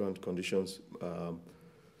collapsed ground conditions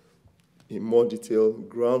in more detail.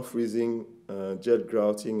 Ground freezing, jet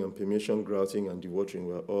grouting, and permeation grouting and dewatering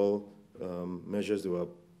were all measures that were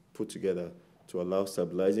put together to allow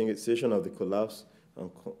stabilization of the collapse and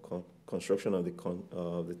construction of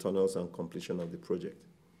the tunnels and completion of the project.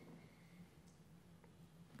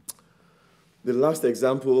 The last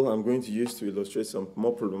example I'm going to use to illustrate some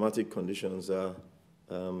more problematic conditions are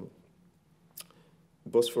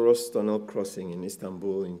Bosphorus tunnel crossing in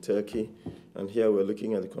Istanbul in Turkey. And here we're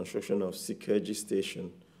looking at the construction of Sikerci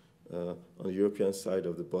Station on the European side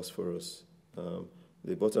of the Bosphorus.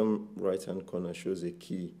 The bottom right-hand corner shows a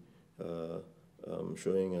key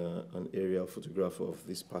showing an aerial photograph of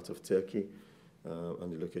this part of Turkey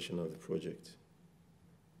and the location of the project.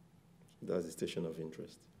 That's the station of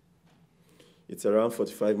interest. It's around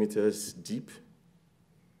 45 meters deep.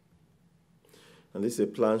 And this is a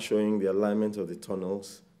plan showing the alignment of the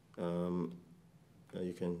tunnels.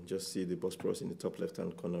 You can just see the Bosporus in the top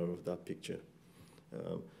left-hand corner of that picture.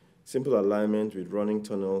 Simple alignment with running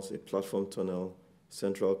tunnels, a platform tunnel,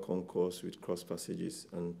 central concourse with cross passages,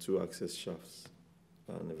 and 2 access shafts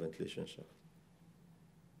and a ventilation shaft.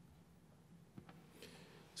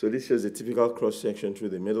 So this shows a typical cross-section through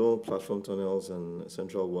the middle, platform tunnels and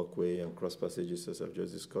central walkway and cross passages, as I've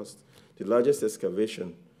just discussed. The largest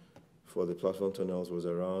excavation for the platform tunnels was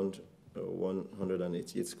around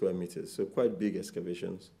 188 square meters, so quite big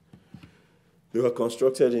excavations. They were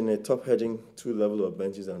constructed in a top-heading 2-level of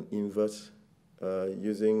benches and inverts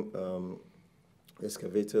using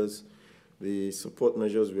excavators. The support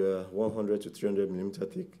measures were 100 to 300 millimeter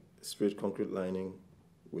thick straight concrete lining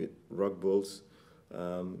with rock bolts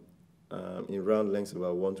in round lengths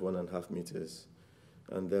about 1 to 1.5 meters.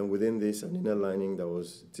 And then within this, an inner lining that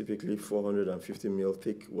was typically 450 mil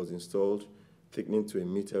thick was installed, thickening to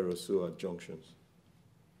 1 meter or so at junctions.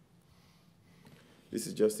 This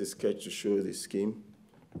is just a sketch to show the scheme.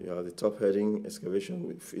 You have the top heading excavation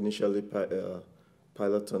with initially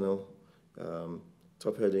pilot tunnel,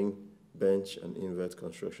 top heading, bench, and invert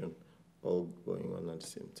construction, all going on at the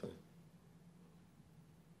same time.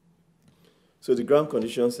 So the ground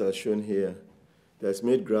conditions are shown here. There's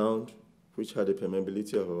made ground, which had a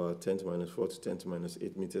permeability of about 10 to minus 4 to 10 to minus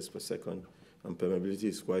 8 meters per second, and permeability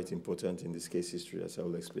is quite important in this case history, as I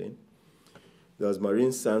will explain. There was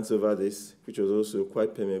marine sands over this, which was also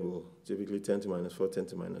quite permeable, typically 10 to minus 4, 10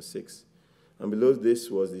 to minus 6. And below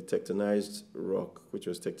this was the tectonized rock, which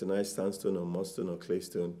was tectonized sandstone or mudstone or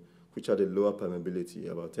claystone, which had a lower permeability,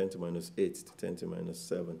 about 10 to minus 8 to 10 to minus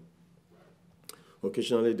 7.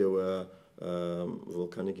 Occasionally, there were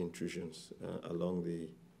volcanic intrusions along the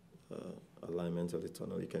alignment of the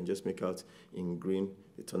tunnel. You can just make out in green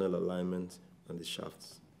the tunnel alignment and the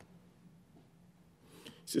shafts.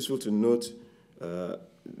 It's useful to note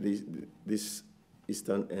this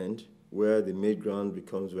eastern end where the made ground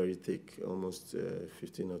becomes very thick, almost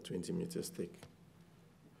 15 or 20 meters thick.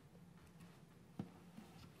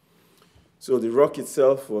 So the rock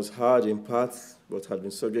itself was hard in parts, but had been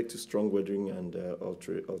subject to strong weathering and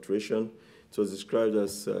alteration. It was described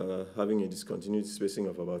as having a discontinued spacing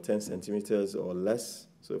of about 10 centimeters or less,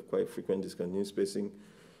 so quite frequent discontinued spacing.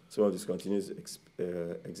 Some of discontinuities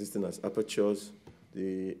existing as apertures.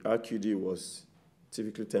 The RQD was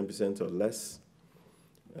typically 10% or less,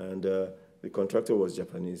 and the contractor was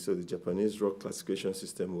Japanese, so the Japanese rock classification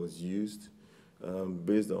system was used,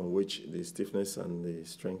 based on which the stiffness and the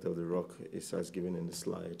strength of the rock is as given in the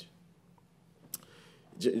slide.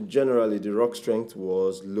 Generally, the rock strength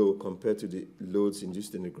was low compared to the loads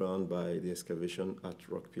induced in the ground by the excavation at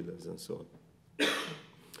rock pillars and so on.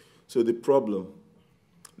 So the problem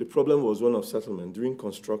was one of settlement. During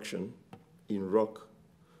construction in rock,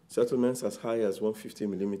 settlements as high as 150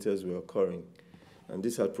 millimeters were occurring, and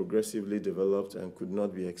this had progressively developed and could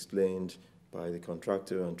not be explained by the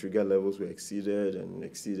contractor, and trigger levels were exceeded and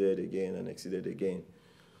exceeded again and exceeded again.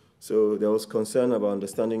 So there was concern about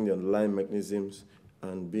understanding the underlying mechanisms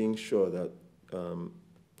and being sure that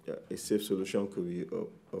a safe solution could be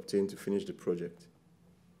obtained to finish the project.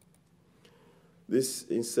 This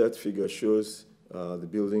insert figure shows the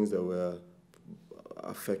buildings that were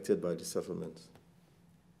affected by the settlements.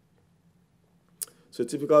 So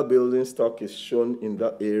typical building stock is shown in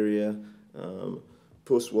that area.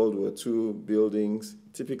 Post-World War II buildings,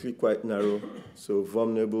 typically quite narrow, so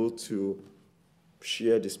vulnerable to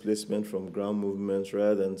shear displacement from ground movements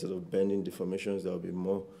rather than sort of bending deformations that will be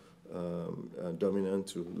more dominant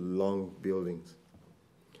to long buildings.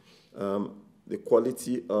 The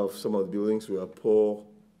quality of some of the buildings were poor.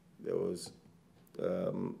 There was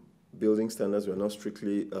building standards were not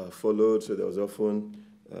strictly followed, so there was often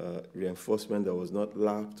reinforcement that was not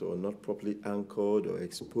lapped or not properly anchored or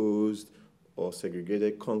exposed, or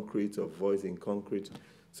segregated concrete or voids in concrete.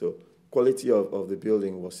 So quality of the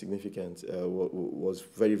building was significant, was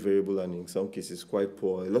very variable, and in some cases quite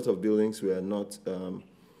poor. A lot of buildings were not,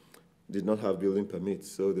 did not have building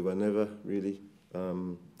permits, so they were never really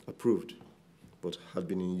approved, but had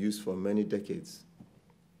been in use for many decades.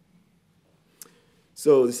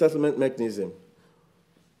 So the settlement mechanism.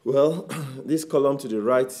 Well, this column to the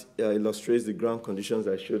right illustrates the ground conditions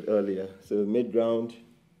I showed earlier. So made ground,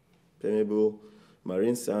 permeable,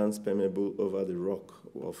 marine sands permeable over the rock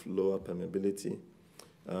of lower permeability.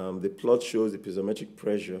 The plot shows the piezometric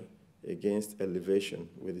pressure against elevation,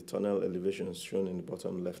 with the tunnel elevation shown in the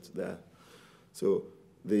bottom left there. So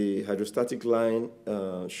the hydrostatic line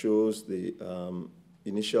shows the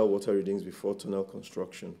initial water readings before tunnel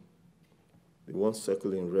construction. The ones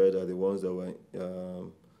circled in red are the ones that were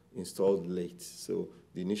installed late. So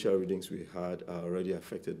the initial readings we had are already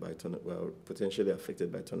affected by tunnel, well, potentially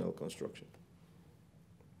affected by tunnel construction.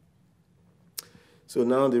 So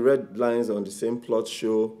now the red lines on the same plot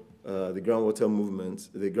show the groundwater movement,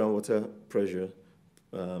 the groundwater pressure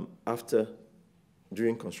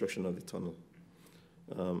during construction of the tunnel.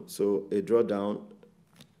 So a drawdown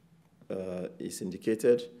is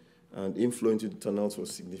indicated, and inflow into the tunnels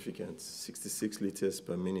was significant, 66 liters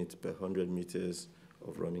per minute per 100 meters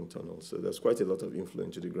of running tunnels. So there's quite a lot of inflow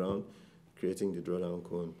into the ground, creating the drawdown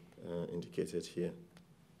cone indicated here.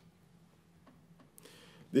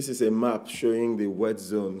 This is a map showing the wet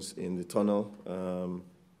zones in the tunnel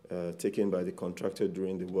taken by the contractor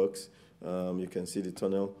during the works. You can see the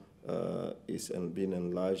tunnel is being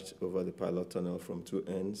enlarged over the pilot tunnel from two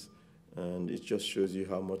ends, and it just shows you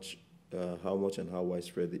how much and how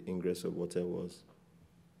widespread the ingress of water was.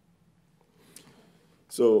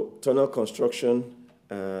 So tunnel construction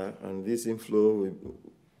and this inflow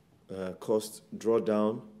caused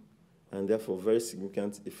drawdown and therefore very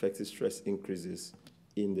significant effective stress increases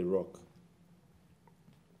in the rock.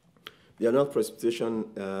 The annual precipitation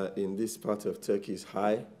in this part of Turkey is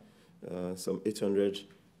high, some 800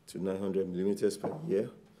 to 900 millimeters per year.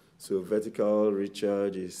 So vertical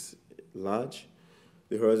recharge is large.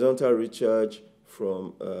 The horizontal recharge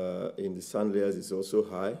from in the sand layers is also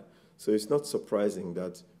high. So it's not surprising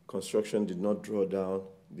that construction did not draw down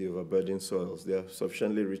the overburdened soils. They are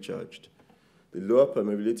sufficiently recharged. The lower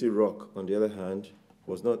permeability rock, on the other hand,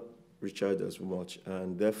 was not recharged as much,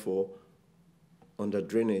 and therefore under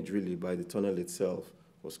drainage really by the tunnel itself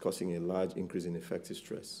was causing a large increase in effective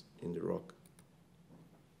stress in the rock.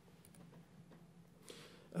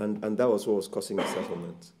 And that was what was causing the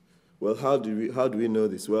settlement. Well, how do we know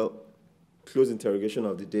this? Well, close interrogation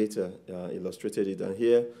of the data illustrated it, and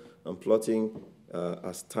here I'm plotting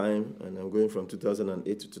as time, and I'm going from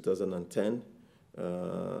 2008 to 2010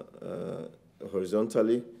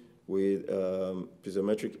 horizontally with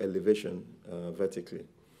piezometric elevation vertically.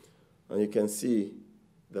 And you can see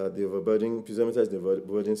that the piezometers in the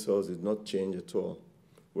overburden soils did not change at all,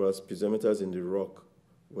 whereas piezometers in the rock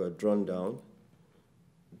were drawn down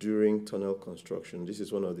during tunnel construction. This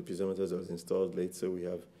is one of the piezometers that was installed late, so we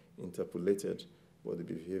have interpolated what the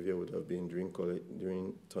behavior would have been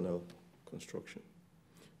during tunnel construction.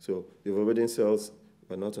 So the overburden cells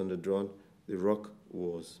were not underdrawn, the rock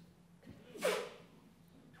was.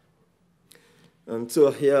 And so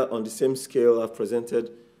here on the same scale, I've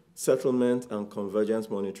presented settlement and convergence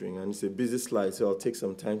monitoring, and it's a busy slide, so I'll take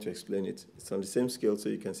some time to explain it. It's on the same scale, so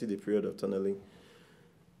you can see the period of tunneling.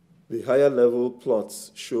 The higher level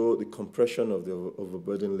plots show the compression of the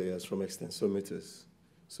overburden layers from extensometers.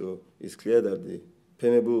 So it's clear that the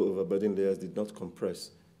permeable overburden layers did not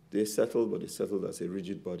compress. They settled, but they settled as a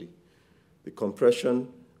rigid body. The compression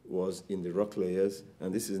was in the rock layers,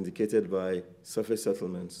 and this is indicated by surface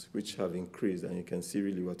settlements, which have increased, and you can see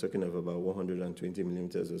really we're talking of about 120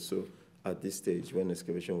 millimeters or so at this stage when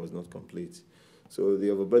excavation was not complete. So the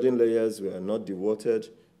overburden layers were not dewatered,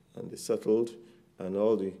 and they settled, and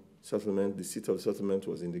all the settlement, the seat of the settlement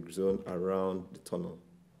was in the zone around the tunnel.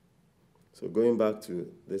 So going back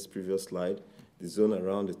to this previous slide, the zone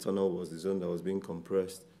around the tunnel was the zone that was being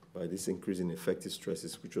compressed by this increase in effective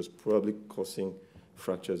stresses, which was probably causing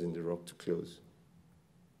fractures in the rock to close.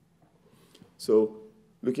 So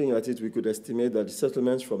looking at it, we could estimate that the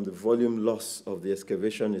settlements from the volume loss of the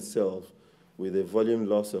excavation itself, with a volume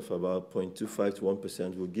loss of about 0.25 to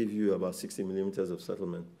 1%, will give you about 60 millimeters of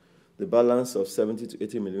settlement. The balance of 70 to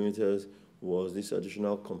 80 millimeters was this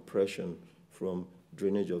additional compression from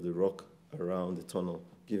drainage of the rock around the tunnel,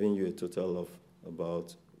 giving you a total of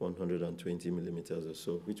about 120 millimeters or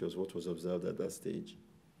so, which was what was observed at that stage.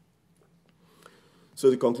 So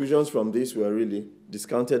the conclusions from this were really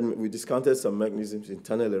we discounted some mechanisms,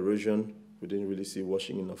 internal erosion. We didn't really see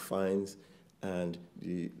washing in of fines, and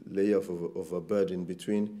the layer of overburden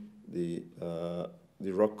between the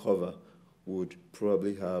rock cover would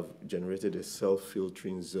probably have generated a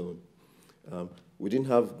self-filtering zone. We didn't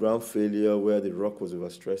have ground failure where the rock was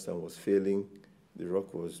overstressed and was failing. The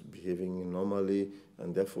rock was behaving normally,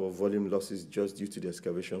 and therefore volume losses just due to the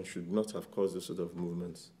excavation should not have caused those sort of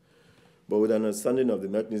movements. But with an understanding of the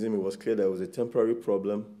mechanism, it was clear that it was a temporary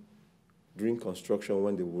problem during construction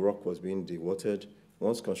when the rock was being dewatered.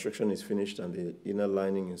 Once construction is finished and the inner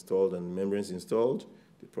lining installed and membranes installed,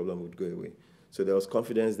 the problem would go away. So there was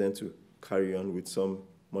confidence then to carry on with some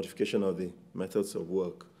modification of the methods of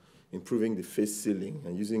work, improving the face sealing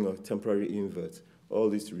and using a temporary invert, all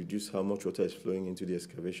this to reduce how much water is flowing into the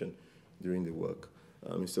excavation during the work.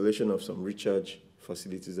 Installation of some recharge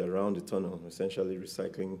facilities around the tunnel, essentially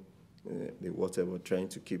recycling the water, but trying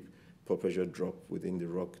to keep pore pressure drop within the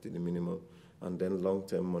rock to the minimum, and then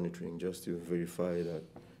long-term monitoring just to verify that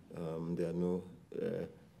there are no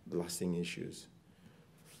lasting issues.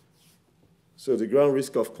 So the ground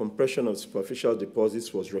risk of compression of superficial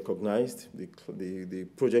deposits was recognized. The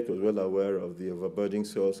project was well aware of the overburdening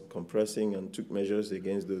soils compressing and took measures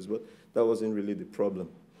against those, but that wasn't really the problem.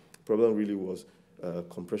 problem really was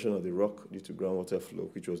compression of the rock due to groundwater flow,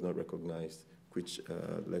 which was not recognized, which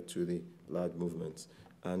led to the large movements,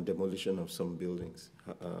 and demolition of some buildings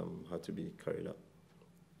had to be carried out.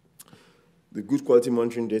 The good quality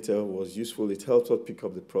monitoring data was useful. It helped us pick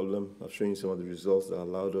up the problem. I've shown you some of the results that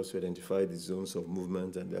allowed us to identify the zones of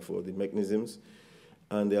movement and therefore the mechanisms.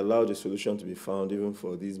 And they allowed a solution to be found even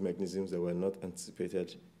for these mechanisms that were not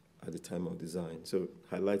anticipated at the time of design. So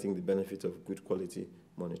highlighting the benefit of good quality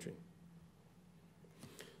monitoring.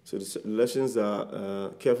 So the lessons are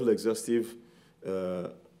careful, exhaustive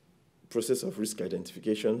process of risk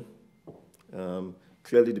identification.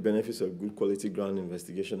 Clearly, the benefits of good quality ground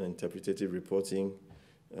investigation and interpretative reporting,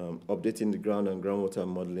 updating the ground and groundwater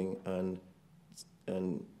modeling, and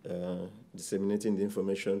disseminating the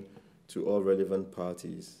information to all relevant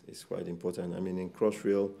parties is quite important. I mean, in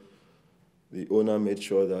Crossrail, the owner made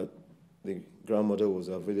sure that the ground model was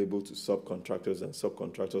available to subcontractors and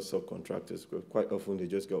subcontractors, because quite often they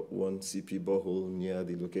just got one CP borehole near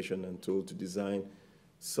the location and told to design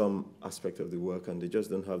some aspect of the work, and they just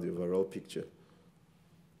don't have the overall picture.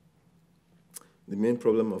 The main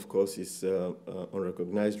problem, of course, is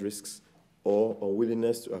unrecognized risks or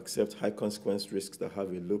unwillingness to accept high consequence risks that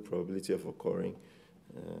have a low probability of occurring.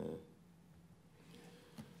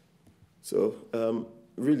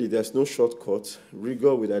 Really, there's no shortcut.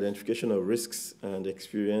 Rigor with identification of risks and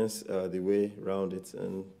experience are the way around it,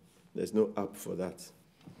 and there's no app for that.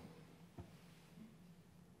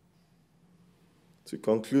 To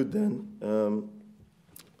conclude then,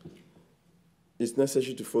 it's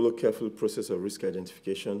necessary to follow careful process of risk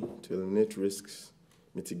identification to eliminate risks,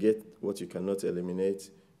 mitigate what you cannot eliminate,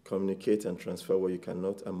 communicate and transfer what you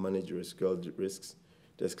cannot, and manage risks.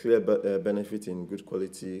 There's clear benefit in good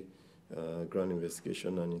quality ground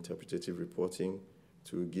investigation and interpretative reporting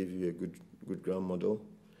to give you a good ground model.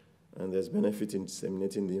 And there's benefit in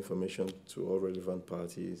disseminating the information to all relevant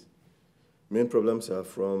parties. Main problems are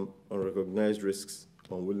from unrecognized risks,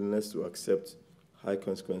 unwillingness to accept high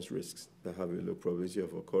consequence risks that have a low probability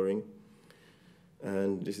of occurring.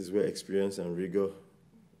 And this is where experience and rigor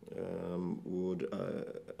would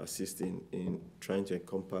assist in trying to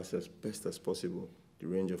encompass as best as possible the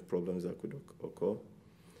range of problems that could occur.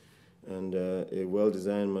 And a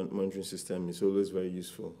well-designed monitoring system is always very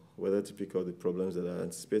useful, whether to pick out the problems that are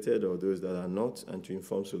anticipated or those that are not, and to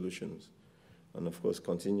inform solutions. And of course,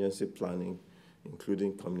 contingency planning,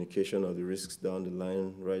 including communication of the risks down the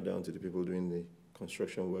line, right down to the people doing the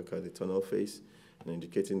construction work at the tunnel face, and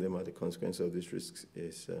indicating them at the consequence of these risks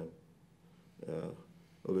is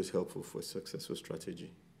always helpful for a successful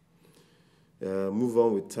strategy. Move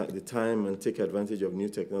on with the time and take advantage of new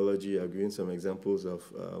technology. I've given some examples of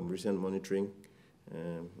recent monitoring,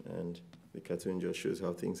 and the cartoon just shows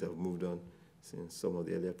how things have moved on since some of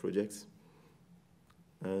the earlier projects.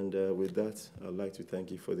 And with that, I'd like to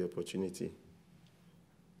thank you for the opportunity.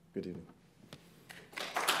 Good evening.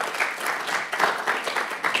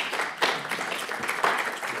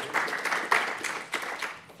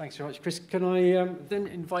 Thanks very much, Chris. Can I then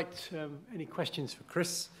invite any questions for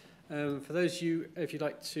Chris? For those of you, if you'd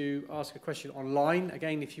like to ask a question online,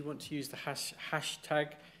 again, if you want to use the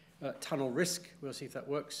hashtag tunnel risk, we'll see if that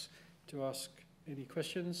works, to ask any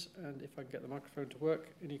questions. And if I can get the microphone to work,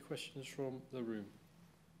 any questions from the room?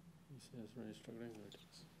 He says really struggling with it.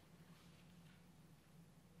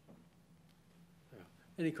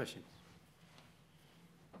 Any questions?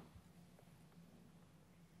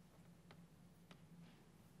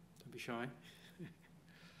 Don't be shy.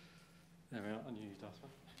 There we are, unused last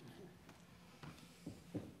one.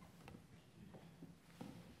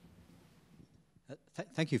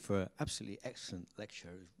 Thank you for an absolutely excellent lecture.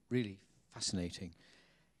 It was really fascinating.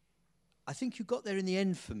 I think you got there in the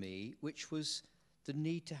end for me, which was the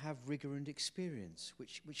need to have rigor and experience,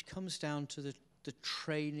 which comes down to the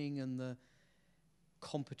training and the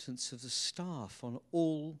competence of the staff on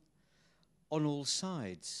all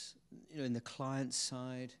sides, you know, in the client's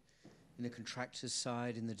side, in the contractor's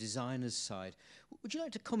side, in the designer's side. Would you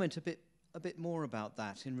like to comment a bit more about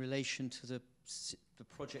that in relation to the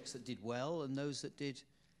projects that did well and those that did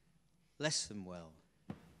less than well?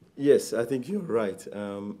 Yes, I think you're right.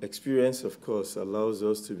 Experience, of course, allows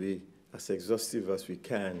us to be as exhaustive as we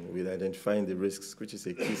can with identifying the risks, which is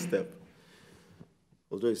a key step.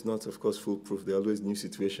 Although it's not, of course, foolproof, there are always new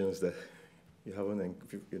situations that we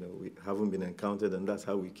haven't been encountered, and that's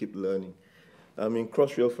how we keep learning. In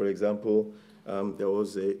Crossrail, for example, there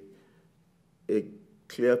was a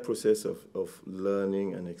clear process of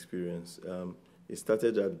learning and experience. It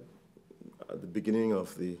started at the beginning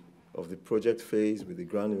of the project phase with the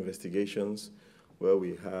ground investigations, where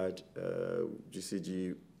we had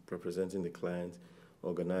GCG representing the client,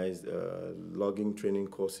 organized logging training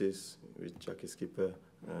courses, which Jackie Skipper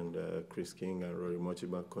and Chris King and Rory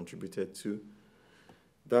Mochiba contributed to.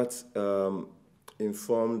 That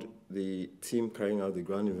informed the team carrying out the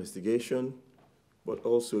ground investigation, but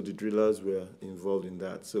also the drillers were involved in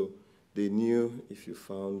that. So they knew if you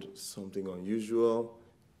found something unusual,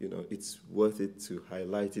 it's worth it to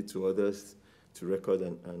highlight it to others, to record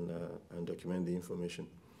and document the information.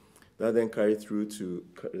 That then carried through to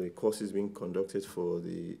the courses being conducted for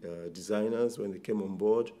the designers when they came on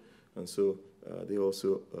board, and so they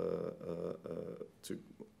also took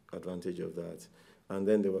advantage of that. And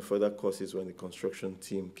then there were further courses when the construction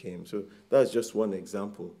team came. So that's just one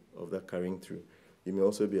example of that carrying through. You may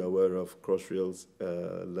also be aware of Crossrail's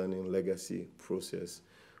learning legacy process,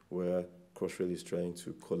 where Crossrail is trying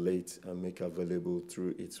to collate and make available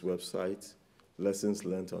through its website lessons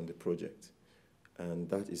learned on the project. And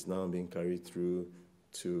that is now being carried through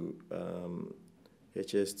to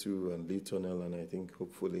HS2 and Lee Tunnel, and I think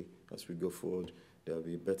hopefully as we go forward, there will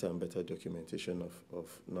be better and better documentation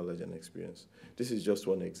of knowledge and experience. This is just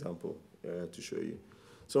one example to show you.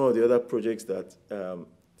 Some of the other projects that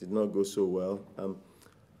did not go so well,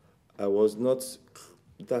 I was not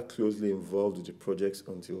that closely involved with the projects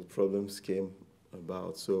until problems came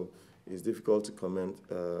about, so it's difficult to comment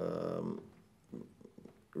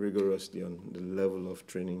rigorously on the level of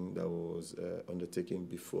training that was undertaken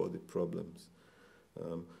before the problems.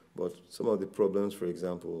 But some of the problems, for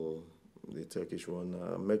example, the Turkish one,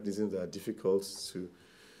 mechanisms that are difficult to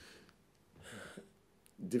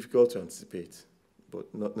anticipate,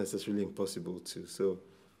 but not necessarily impossible to. So,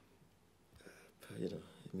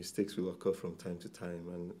 mistakes will occur from time to time,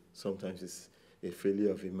 and sometimes it's a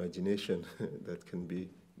failure of imagination that can be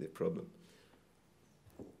the problem.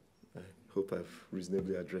 I hope I've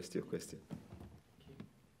reasonably addressed your question.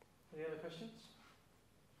 Any other questions?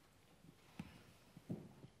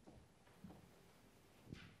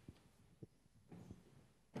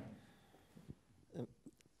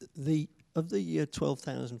 Of the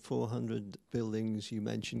 12,400 buildings you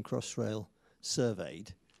mentioned Crossrail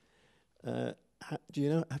surveyed, do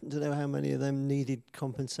you happen to know how many of them needed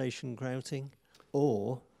compensation grouting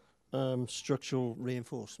or structural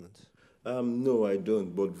reinforcement? No, I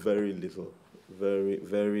don't, but very little, very,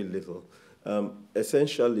 very little.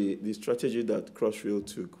 Essentially, the strategy that Crossrail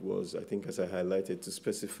took was, I think as I highlighted, to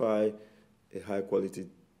specify a high-quality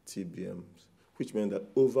TBM, which meant that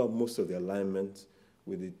over most of the alignment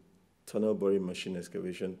with the tunnel boring machine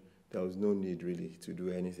excavation, there was no need really to do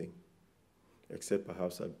anything, except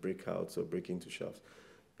perhaps at breakouts or break into shafts.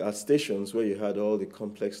 At stations where you had all the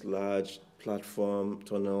complex, large platform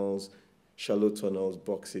tunnels, shallow tunnels,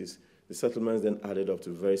 boxes, the settlements then added up to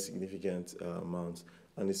very significant amounts.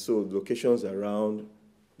 And so locations around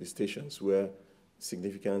the stations where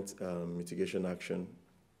significant mitigation action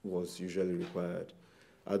was usually required.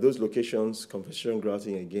 At those locations, compensation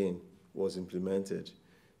grouting again was implemented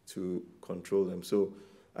to control them. So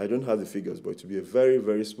I don't have the figures, but to be a very,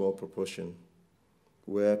 very small proportion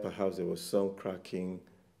where perhaps there was some cracking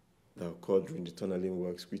that occurred during the tunneling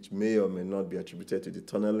works, which may or may not be attributed to the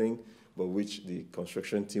tunneling, but which the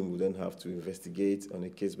construction team would then have to investigate on a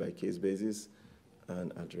case-by-case basis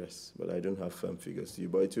and address. But I don't have firm figures to you,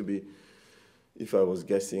 but it would be, if I was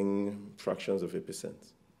guessing, fractions of 1%.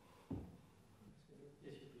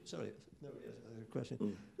 Sorry, no, yes, a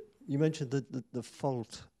question. You mentioned the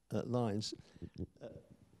fault lines. The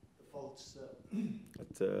faults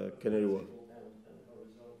at Canary Wharf.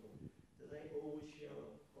 Do they always show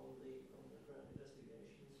up on the ground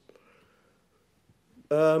investigations?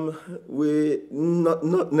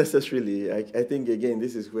 Not necessarily. I think again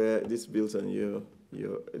this is where this builds on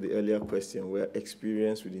the earlier question, where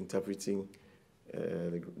experience with interpreting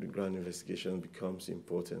the ground investigation becomes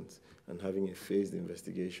important, and having a phased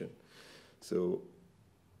investigation. So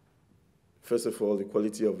first of all, the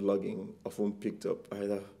quality of logging often picked up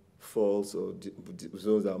either faults or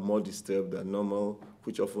zones that are more disturbed than normal,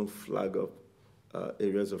 which often flag up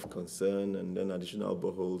areas of concern, and then additional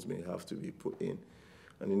boreholes may have to be put in.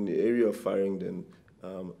 And in the area of Farringdon,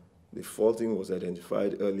 the faulting was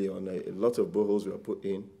identified early on. A lot of boreholes were put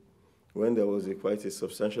in. When there was quite a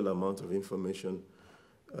substantial amount of information,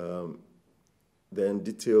 then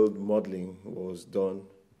detailed modeling was done.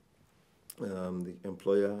 The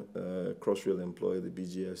employer, Crossrail employed the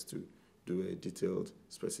BGS to do a detailed,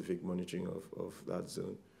 specific monitoring of that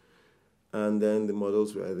zone. And then the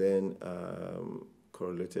models were then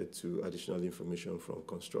correlated to additional information from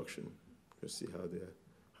construction to see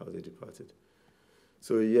how they departed.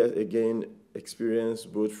 So yes, again, experience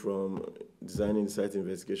both from designing the site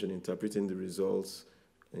investigation, interpreting the results,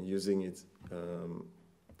 and using it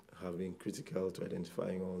have been critical to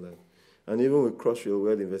identifying all that. And even with Crossrail,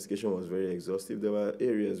 where the investigation was very exhaustive, there were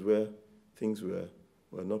areas where things were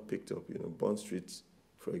not picked up. You know, Bond Street,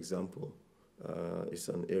 for example, is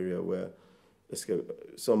an area where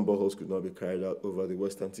some boreholes could not be carried out over the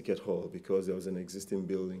Western Ticket Hall because there was an existing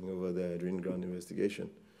building over there during ground investigation.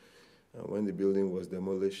 When the building was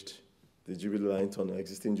demolished, the Jubilee Line tunnel,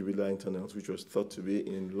 existing Jubilee Line tunnels, which was thought to be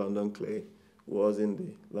in London clay, was in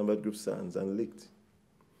the Lambert Group sands and leaked.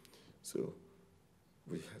 So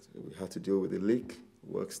we had to deal with the leak.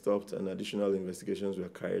 Work stopped, and additional investigations were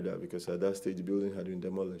carried out because at that stage the building had been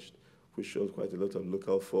demolished, which showed quite a lot of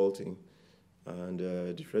local faulting and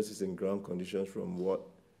differences in ground conditions from what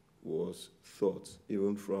was thought,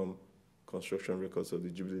 even from construction records of the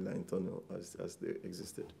Jubilee Line tunnel as they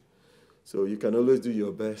existed. So you can always do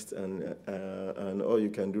your best, and all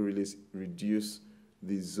you can do really is reduce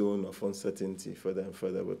the zone of uncertainty further and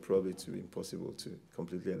further, but probably to be impossible to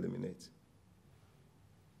completely eliminate.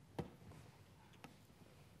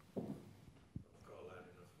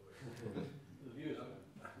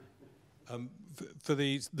 For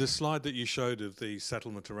the slide that you showed of the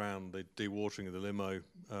settlement around the dewatering of the limo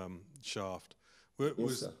shaft,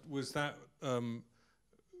 was that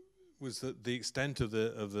the extent of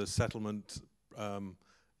the settlement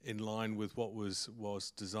in line with what was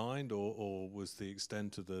designed, or was the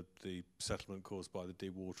extent of the settlement caused by the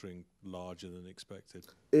dewatering larger than expected?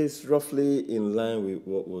 It's roughly in line with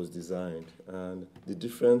what was designed, and the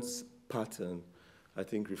difference pattern, I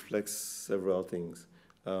think, reflects several things.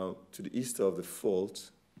 To the east of the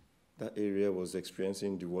fault, that area was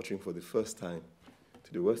experiencing dewatering for the first time.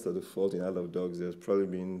 To the west of the fault in Isle of Dogs, there's probably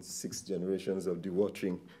been 6 generations of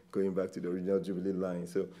dewatering going back to the original Jubilee line.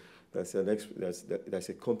 So that's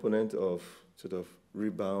a component of sort of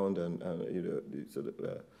rebound and the sort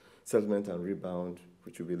of settlement and rebound,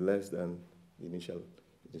 which will be less than the initial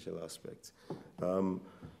aspect.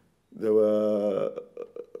 There were,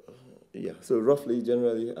 so roughly,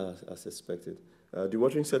 generally, as expected.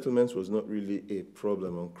 Dewatering settlements was not really a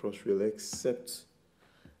problem on Crossrail, except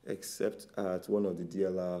at one of the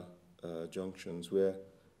DLR junctions, where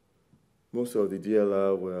most of the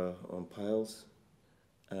DLR were on piles,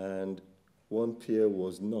 and one pier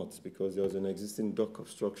was not, because there was an existing dock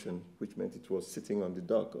obstruction, which meant it was sitting on the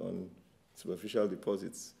dock on superficial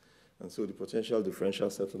deposits. And so the potential differential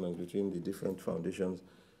settlement between the different foundations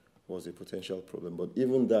was a potential problem. But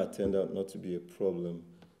even that turned out not to be a problem.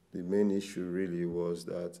 The main issue really was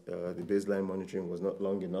that the baseline monitoring was not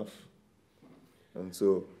long enough. And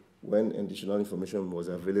so when additional information was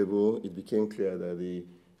available, it became clear that the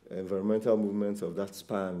environmental movements of that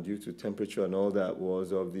span due to temperature and all that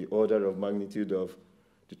was of the order of magnitude of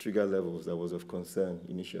the trigger levels that was of concern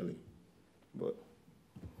initially. But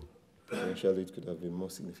potentially it could have been more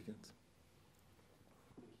significant.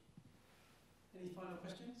 Any final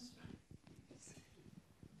questions?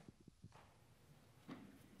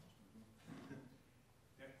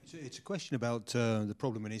 It's a question about the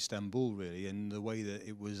problem in Istanbul, really, and the way that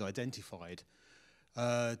it was identified.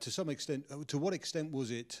 To some extent, to what extent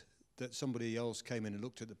was it that somebody else came in and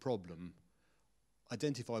looked at the problem,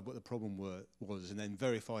 identified what the problem was, and then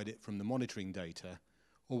verified it from the monitoring data?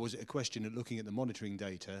 Or was it a question of looking at the monitoring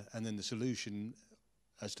data and then the solution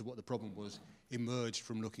as to what the problem was emerged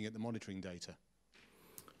from looking at the monitoring data?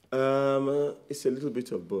 It's a little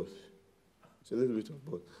bit of both.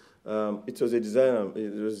 It was a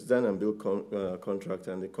design and build contract,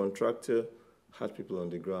 and the contractor had people on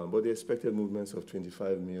the ground, but they expected movements of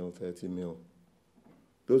 25 mil, 30 mil.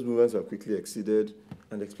 Those movements were quickly exceeded,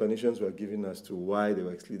 and explanations were given as to why they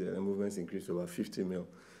were exceeded, and movements increased to about 50 mil.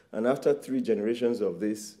 And after 3 generations of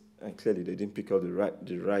this, and clearly they didn't pick out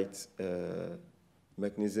the right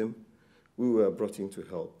mechanism, we were brought in to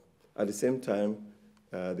help. At the same time,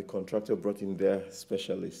 the contractor brought in their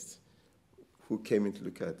specialists who came in to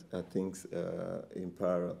look at things in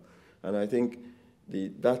parallel. And I think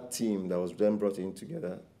that team that was then brought in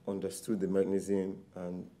together understood the mechanism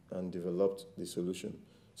and developed the solution.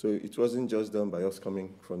 So it wasn't just done by us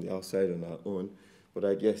coming from the outside on our own, but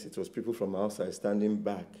I guess it was people from outside standing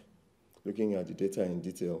back, looking at the data in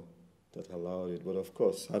detail that allowed it. But of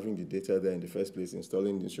course, having the data there in the first place,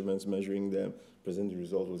 installing the instruments, measuring them, presenting the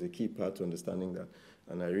result was a key part to understanding that.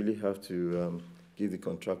 And I really have to give the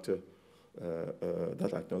contractor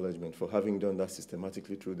that acknowledgement for having done that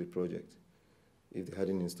systematically through the project. If they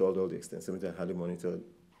hadn't installed all the extensibility and hadn't monitored,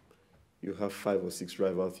 you have 5 or 6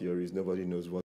 rival theories, nobody knows what